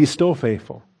faithful. No, he's still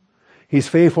faithful. He's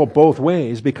faithful both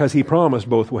ways because he promised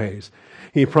both ways.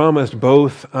 He promised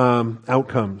both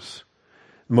outcomes.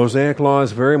 Mosaic law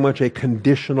is very much a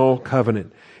conditional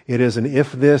covenant. It is an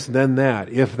if this, then that.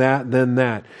 If that, then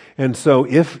that. And so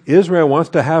if Israel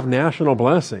wants to have national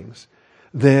blessings,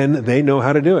 then they know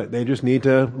how to do it. They just need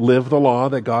to live the law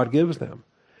that God gives them.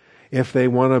 If they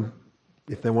want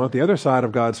the other side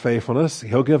of God's faithfulness,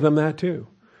 he'll give them that too,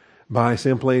 by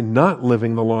simply not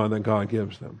living the law that God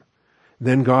gives them.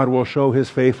 Then God will show his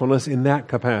faithfulness in that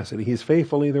capacity. He's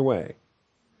faithful either way.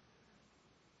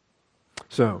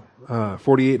 So,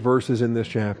 48 verses in this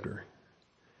chapter.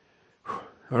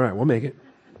 All right, we'll make it.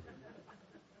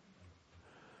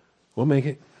 We'll make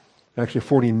it. Actually,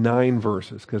 49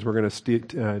 verses, because we're going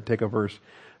to take a verse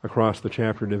across the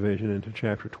chapter division into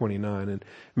chapter 29 and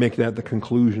make that the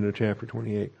conclusion of chapter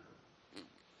 28.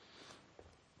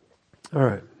 All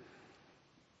right.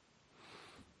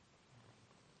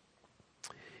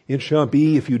 It shall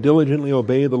be, if you diligently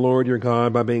obey the Lord your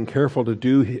God by being careful to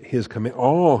do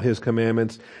all his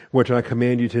commandments, which I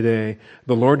command you today,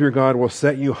 the Lord your God will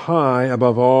set you high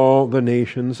above all the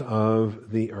nations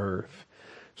of the earth.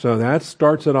 So that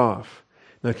starts it off.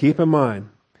 Now keep in mind,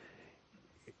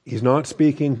 he's not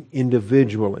speaking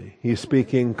individually. He's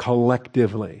speaking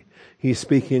collectively. He's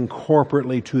speaking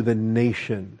corporately to the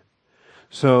nation.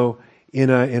 So in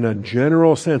a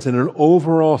general sense, in an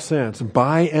overall sense,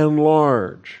 by and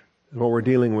large, is what we're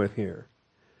dealing with here.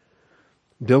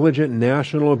 Diligent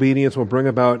national obedience will bring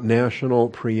about national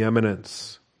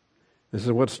preeminence. This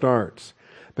is what starts.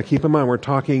 But keep in mind, we're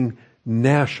talking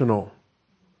national.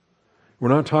 We're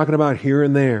not talking about here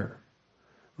and there,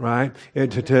 right?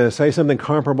 To say something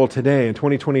comparable today in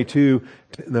 2022,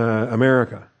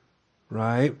 America,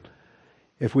 right?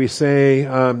 If we say,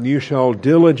 you shall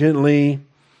diligently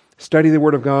study the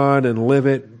Word of God and live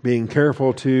it, being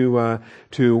careful to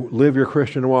live your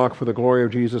Christian walk for the glory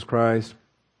of Jesus Christ.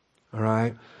 All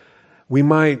right? We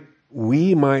might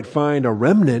we might find a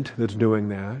remnant that's doing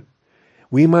that.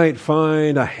 We might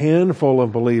find a handful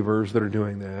of believers that are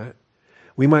doing that.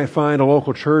 We might find a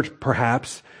local church,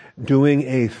 perhaps, doing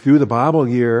a through the Bible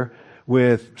year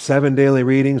with 7 daily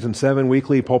readings and 7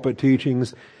 weekly pulpit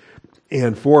teachings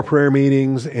and 4 prayer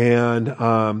meetings and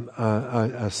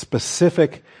a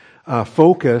specific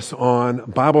focus on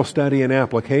Bible study and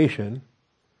application.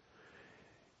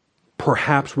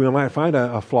 Perhaps we might find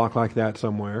a flock like that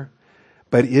somewhere.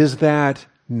 But is that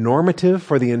normative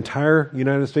for the entire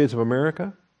United States of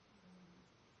America?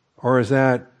 Or is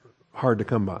that hard to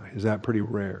come by? Is that pretty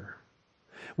rare?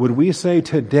 Would we say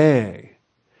today,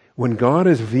 when God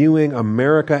is viewing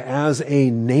America as a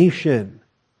nation,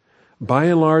 by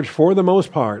and large, for the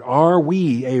most part, are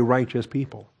we a righteous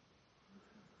people?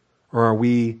 Or are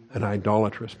we an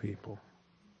idolatrous people?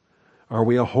 Are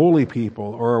we a holy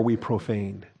people, or are we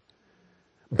profaned?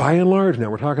 By and large now,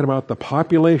 we're talking about the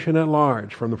population at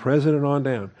large, from the president on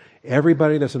down.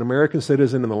 Everybody that's an American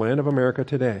citizen in the land of America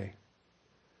today.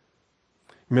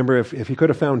 Remember, if he could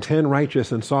have found 10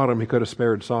 righteous in Sodom, he could have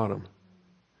spared Sodom.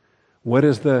 What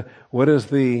is the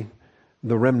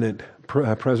remnant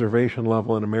preservation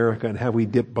level in America, and have we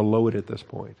dipped below it at this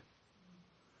point?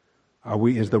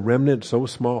 Is the remnant so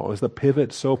small? Is the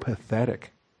pivot so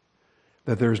pathetic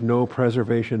that there's no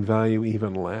preservation value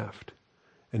even left?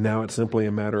 And now it's simply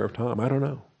a matter of time. I don't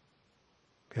know.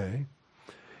 Okay?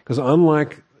 Because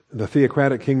unlike the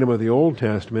theocratic kingdom of the Old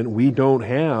Testament, we don't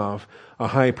have a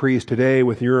high priest today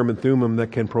with Urim and Thummim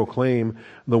that can proclaim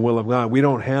the will of God. We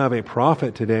don't have a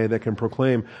prophet today that can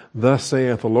proclaim, "Thus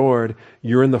saith the Lord,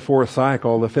 you're in the 4th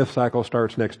cycle, the 5th cycle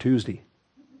starts next Tuesday."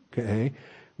 Okay?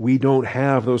 We don't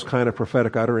have those kind of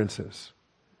prophetic utterances.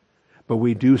 But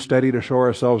we do study to show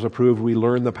ourselves approved. We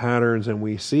learn the patterns, and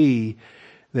we see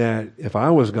that if I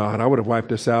was God, I would have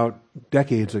wiped us out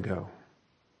decades ago.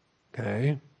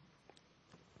 Okay?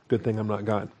 Good thing I'm not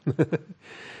God. And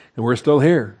we're still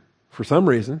here for some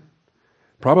reason.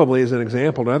 Probably as an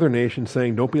example to other nations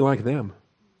saying, don't be like them.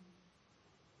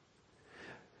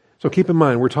 So keep in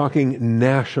mind, we're talking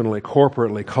nationally,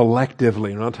 corporately,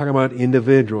 collectively. We're not talking about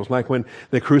individuals. Like when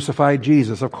they crucified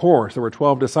Jesus, of course, there were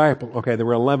 12 disciples. Okay, there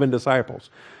were 11 disciples.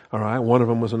 All right, one of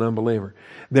them was an unbeliever.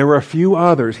 There were a few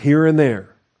others here and there.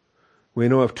 We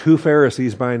know of 2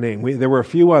 Pharisees by name. There were a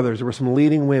few others. There were some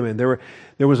leading women. There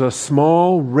was a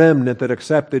small remnant that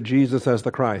accepted Jesus as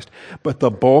the Christ. But the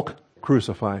bulk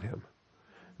crucified him.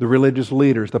 The religious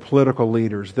leaders, the political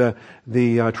leaders, the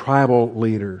tribal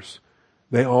leaders,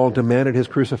 they all demanded his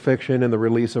crucifixion and the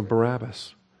release of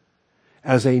Barabbas.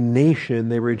 As a nation,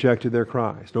 they rejected their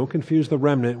Christ. Don't confuse the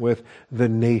remnant with the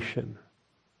nation.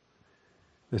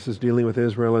 This is dealing with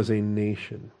Israel as a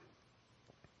nation.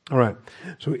 All right,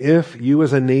 so if you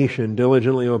as a nation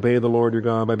diligently obey the Lord your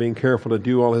God by being careful to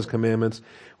do all his commandments,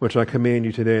 which I command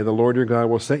you today, the Lord your God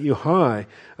will set you high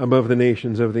above the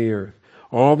nations of the earth.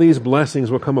 All these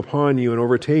blessings will come upon you and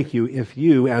overtake you if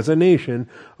you, as a nation,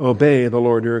 obey the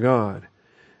Lord your God.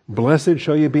 Blessed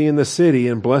shall you be in the city,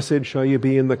 and blessed shall you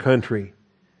be in the country.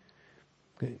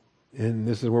 Okay. And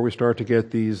this is where we start to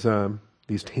get these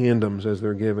tandems as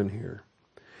they're given here.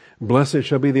 Blessed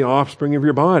shall be the offspring of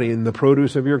your body, and the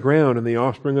produce of your ground, and the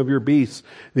offspring of your beasts,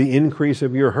 the increase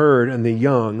of your herd, and the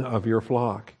young of your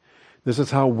flock. This is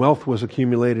how wealth was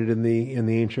accumulated in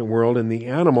the ancient world, in the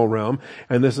animal realm,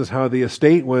 and this is how the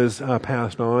estate was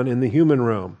passed on in the human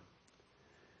realm.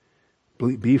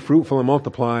 Be fruitful and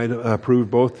multiplied,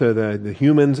 proved both to the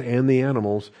humans and the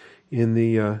animals in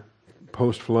the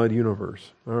post-flood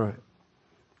universe. All right.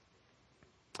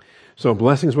 So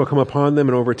blessings will come upon them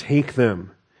and overtake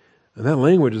them. And that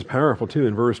language is powerful too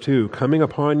in verse 2. Coming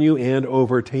upon you and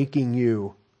overtaking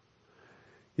you.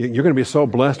 You're going to be so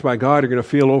blessed by God, you're going to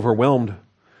feel overwhelmed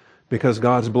because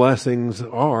God's blessings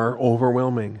are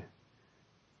overwhelming.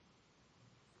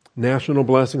 National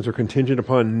blessings are contingent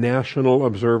upon national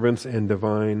observance and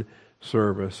divine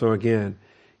service. So again,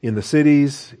 in the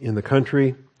cities, in the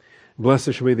country,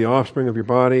 blessed shall be the offspring of your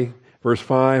body. Verse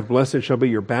 5, blessed shall be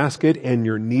your basket and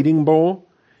your kneading bowl.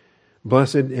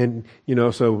 Blessed, and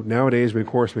so nowadays, of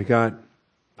course, we got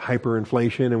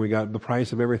hyperinflation and we got the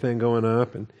price of everything going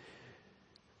up and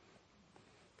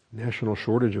national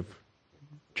shortage of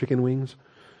chicken wings.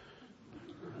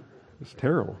 It's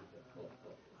terrible.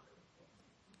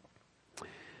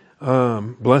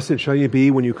 Blessed shall you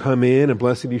be when you come in, and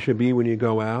blessed you should be when you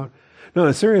go out.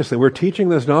 No, seriously, we're teaching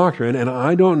this doctrine, and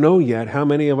I don't know yet how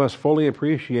many of us fully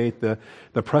appreciate the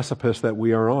precipice that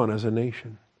we are on as a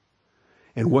nation.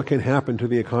 And what can happen to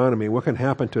the economy, what can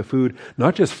happen to food,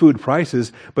 not just food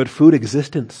prices, but food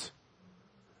existence,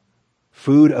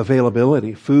 food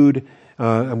availability, food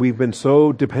And we've been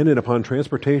so dependent upon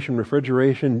transportation,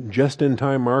 refrigeration,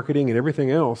 just-in-time marketing, and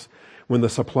everything else. When the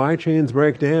supply chains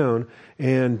break down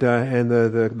and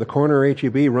the corner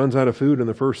HEB runs out of food in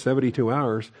the first 72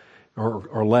 hours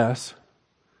or less,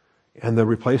 and the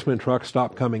replacement trucks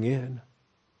stop coming in.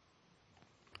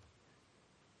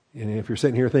 And if you're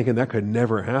sitting here thinking that could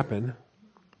never happen,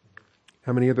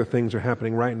 how many other things are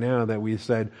happening right now that we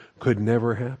said could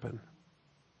never happen?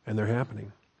 And they're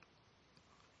happening.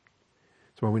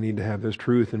 That's why we need to have this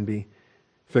truth and be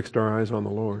fixed our eyes on the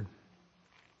Lord.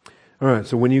 All right,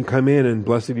 so when you come in, and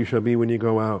blessed you shall be when you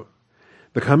go out.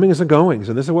 The comings and goings,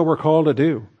 and this is what we're called to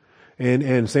do.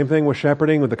 And same thing with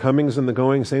shepherding, with the comings and the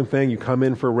goings, same thing. You come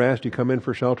in for rest, you come in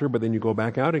for shelter, but then you go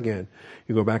back out again.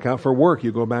 You go back out for work,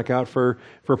 you go back out for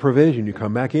provision, you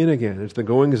come back in again. It's the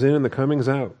goings in and the comings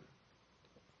out.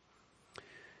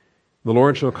 The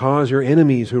Lord shall cause your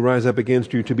enemies who rise up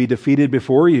against you to be defeated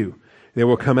before you. They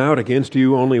will come out against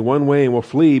you only one way and will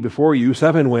flee before you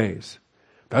 7 ways.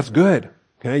 That's good.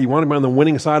 Okay, you want to be on the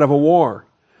winning side of a war.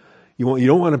 You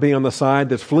don't want to be on the side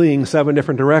that's fleeing 7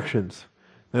 different directions.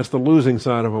 That's the losing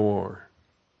side of a war.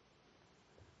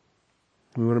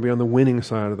 We want to be on the winning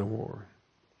side of the war.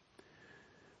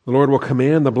 The Lord will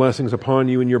command the blessings upon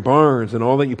you in your barns and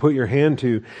all that you put your hand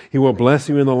to. He will bless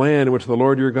you in the land which the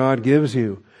Lord your God gives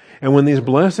you. And when these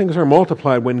blessings are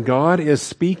multiplied, when God is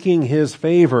speaking His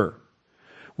favor,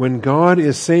 when God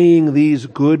is saying these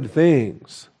good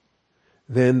things,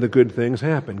 then the good things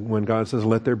happen. When God says,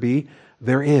 let there be,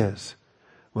 there is.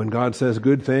 When God says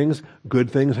good things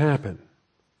happen.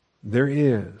 There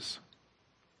is.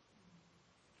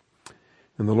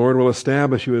 And the Lord will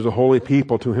establish you as a holy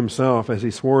people to Himself, as He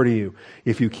swore to you,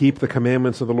 if you keep the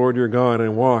commandments of the Lord your God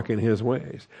and walk in His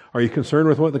ways. Are you concerned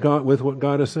with what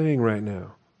God is saying right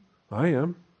now? I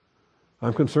am.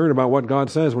 I'm concerned about what God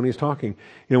says when He's talking.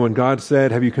 You know, when God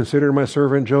said, have you considered my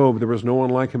servant Job? There was no one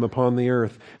like him upon the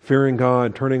earth, fearing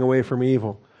God, turning away from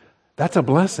evil. That's a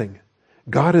blessing.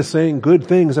 God is saying good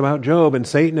things about Job, and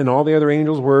Satan and all the other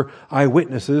angels were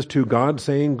eyewitnesses to God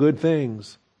saying good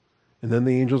things. And then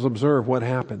the angels observe what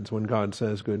happens when God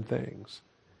says good things.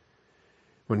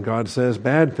 When God says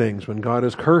bad things, when God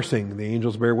is cursing, the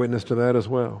angels bear witness to that as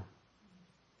well.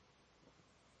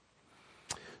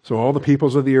 So all the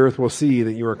peoples of the earth will see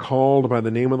that you are called by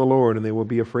the name of the Lord, and they will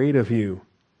be afraid of you.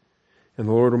 And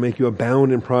the Lord will make you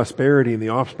abound in prosperity, in the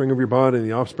offspring of your body, in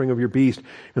the offspring of your beast,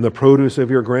 in the produce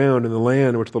of your ground, in the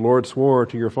land which the Lord swore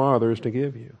to your fathers to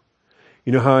give you.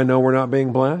 You know how I know we're not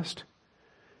being blessed?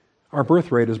 Our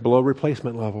birth rate is below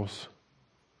replacement levels.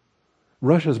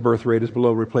 Russia's birth rate is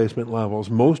below replacement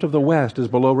levels. Most of the West is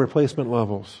below replacement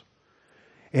levels.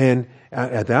 And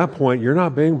at that point, you're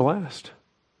not being blessed.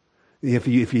 If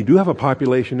you do have a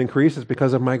population increase, it's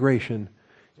because of migration.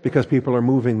 It's because people are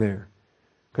moving there.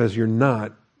 Because you're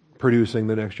not producing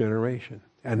the next generation.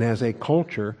 And as a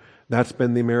culture, that's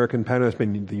been the American pattern, that's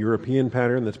been the European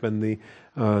pattern, that's been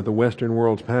the Western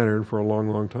world's pattern for a long,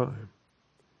 long time.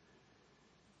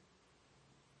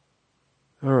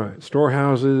 All right,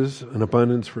 storehouses, an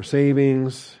abundance for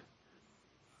savings.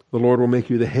 The Lord will make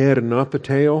you the head and not the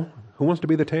tail. Who wants to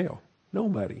be the tail?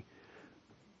 Nobody.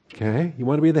 Okay? You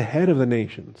want to be the head of the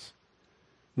nations,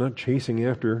 not chasing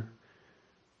after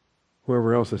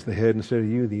whoever else is the head instead of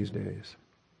you these days.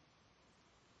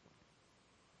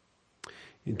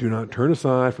 You do not turn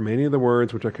aside from any of the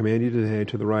words which I command you today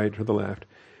to the right or to the left,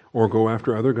 or go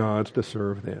after other gods to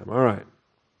serve them. All right.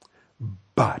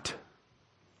 But.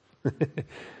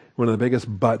 One of the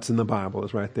biggest buts in the Bible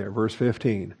is right there, verse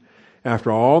 15.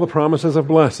 After all the promises of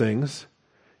blessings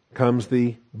comes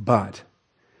the but.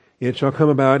 It shall come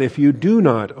about if you do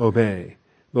not obey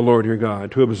the Lord your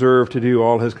God, to observe to do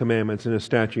all His commandments and His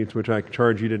statutes, which I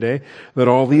charge you today, that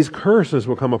all these curses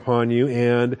will come upon you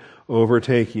and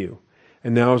overtake you.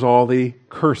 And now is all the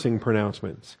cursing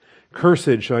pronouncements.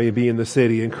 Cursed shall you be in the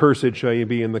city, and cursed shall you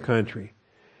be in the country.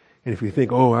 And if you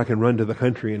think, oh, I can run to the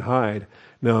country and hide,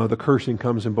 no, the cursing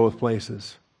comes in both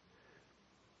places.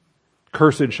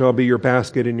 Cursed shall be your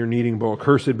basket and your kneading bowl.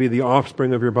 Cursed be the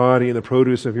offspring of your body and the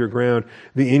produce of your ground,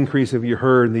 the increase of your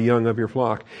herd and the young of your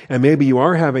flock. And maybe you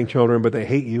are having children, but they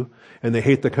hate you, and they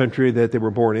hate the country that they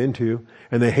were born into,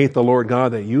 and they hate the Lord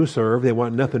God that you serve. They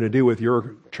want nothing to do with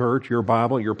your church, your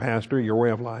Bible, your pastor, your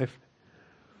way of life.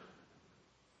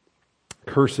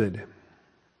 Cursed.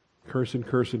 Cursed,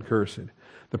 cursed, cursed.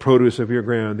 The produce of your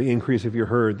ground, the increase of your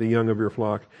herd, the young of your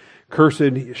flock.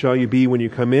 Cursed shall you be when you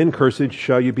come in, cursed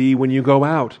shall you be when you go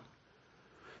out.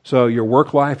 So your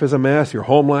work life is a mess, your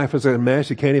home life is a mess.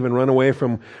 You can't even run away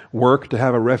from work to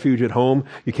have a refuge at home.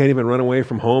 You can't even run away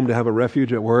from home to have a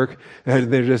refuge at work.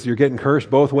 And you're getting cursed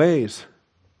both ways.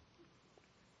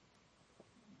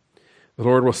 The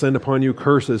Lord will send upon you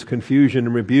curses, confusion,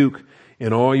 and rebuke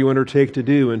in all you undertake to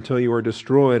do until you are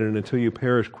destroyed and until you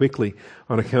perish quickly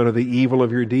on account of the evil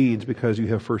of your deeds, because you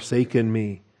have forsaken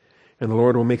me. And the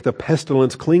Lord will make the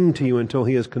pestilence cling to you until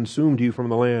he has consumed you from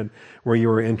the land where you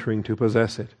are entering to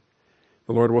possess it.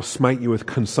 The Lord will smite you with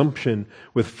consumption,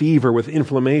 with fever, with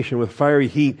inflammation, with fiery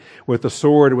heat, with the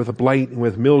sword, with blight, and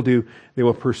with mildew. They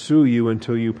will pursue you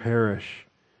until you perish.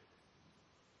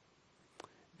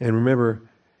 And remember,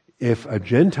 if a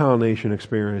Gentile nation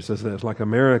experiences this, like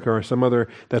America or some other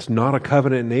that's not a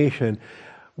covenant nation,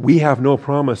 we have no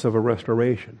promise of a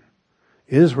restoration.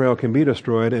 Israel can be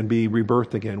destroyed and be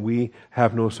rebirthed again. We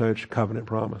have no such covenant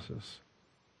promises.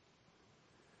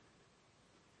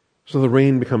 So the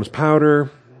rain becomes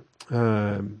powder.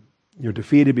 You're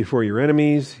defeated before your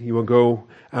enemies. You will go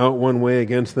out one way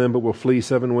against them, but will flee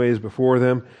 7 ways before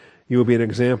them. You will be an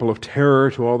example of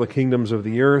terror to all the kingdoms of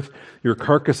the earth. Your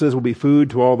carcasses will be food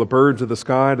to all the birds of the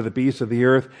sky, to the beasts of the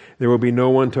earth. There will be no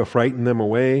one to frighten them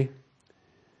away.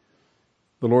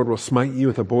 The Lord will smite you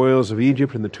with the boils of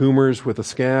Egypt and the tumors, with the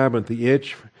scab and the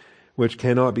itch, which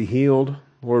cannot be healed.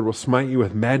 The Lord will smite you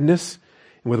with madness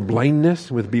and with blindness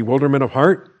and with bewilderment of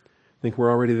heart. I think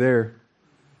we're already there.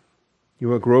 You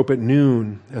will grope at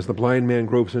noon as the blind man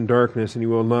gropes in darkness, and you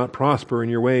will not prosper in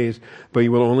your ways, but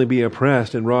you will only be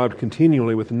oppressed and robbed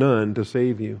continually with none to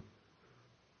save you.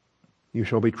 You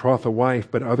shall betroth a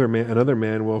wife, but another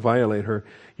man will violate her.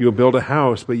 You will build a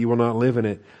house, but you will not live in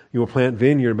it. You will plant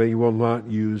vineyard, but you will not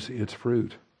use its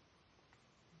fruit.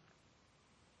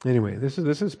 Anyway, this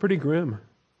is pretty grim.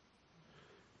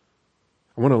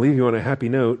 I want to leave you on a happy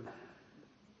note.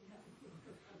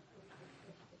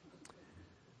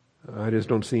 I just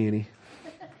don't see any.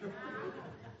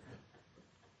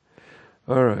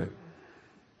 All right.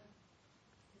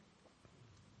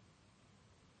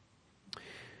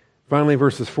 Finally,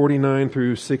 verses 49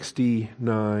 through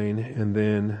 69, and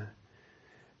then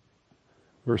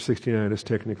verse 69 is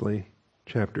technically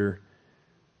chapter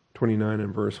 29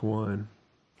 and verse 1.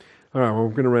 All right, well,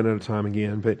 we're going to run out of time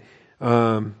again, but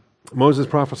Moses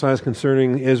prophesies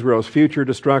concerning Israel's future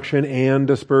destruction and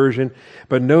dispersion.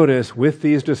 But notice, with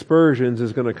these dispersions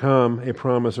is going to come a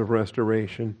promise of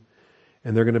restoration,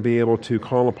 and they're going to be able to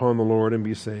call upon the Lord and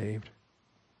be saved.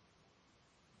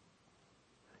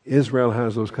 Israel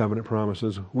has those covenant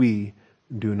promises. We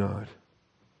do not.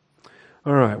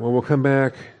 All right, well, we'll come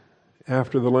back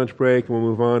after the lunch break, and we'll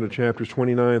move on to chapters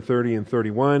 29, 30, and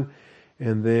 31.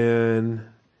 And then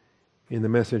in the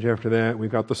message after that,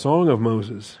 we've got the Song of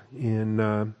Moses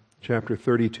in chapter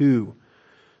 32.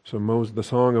 So the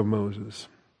Song of Moses.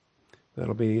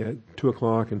 That'll be at 2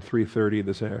 o'clock and 3:30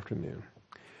 this afternoon.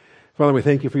 Father, we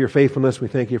thank you for your faithfulness. We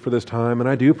thank you for this time. And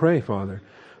I do pray, Father,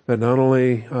 that not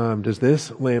only does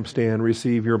this lampstand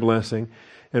receive your blessing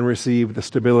and receive the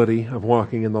stability of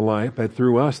walking in the light, but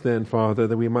through us then, Father,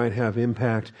 that we might have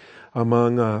impact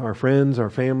among our friends, our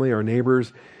family, our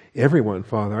neighbors, everyone,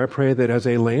 Father. I pray that as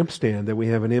a lampstand, that we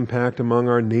have an impact among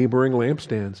our neighboring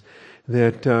lampstands,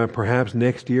 that perhaps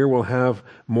next year we'll have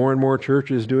more and more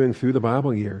churches doing Through the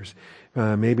Bible years.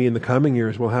 Maybe in the coming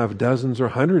years we'll have dozens or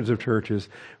hundreds of churches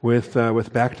with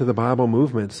Back to the Bible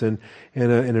movements, and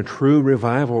a true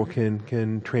revival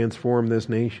can transform this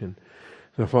nation.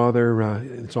 So, Father,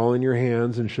 it's all in your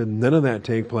hands, and should none of that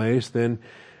take place, then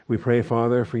we pray,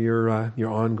 Father, for your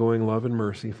ongoing love and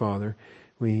mercy, Father.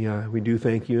 We do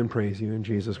thank you and praise you in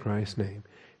Jesus Christ's name.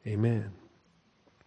 Amen.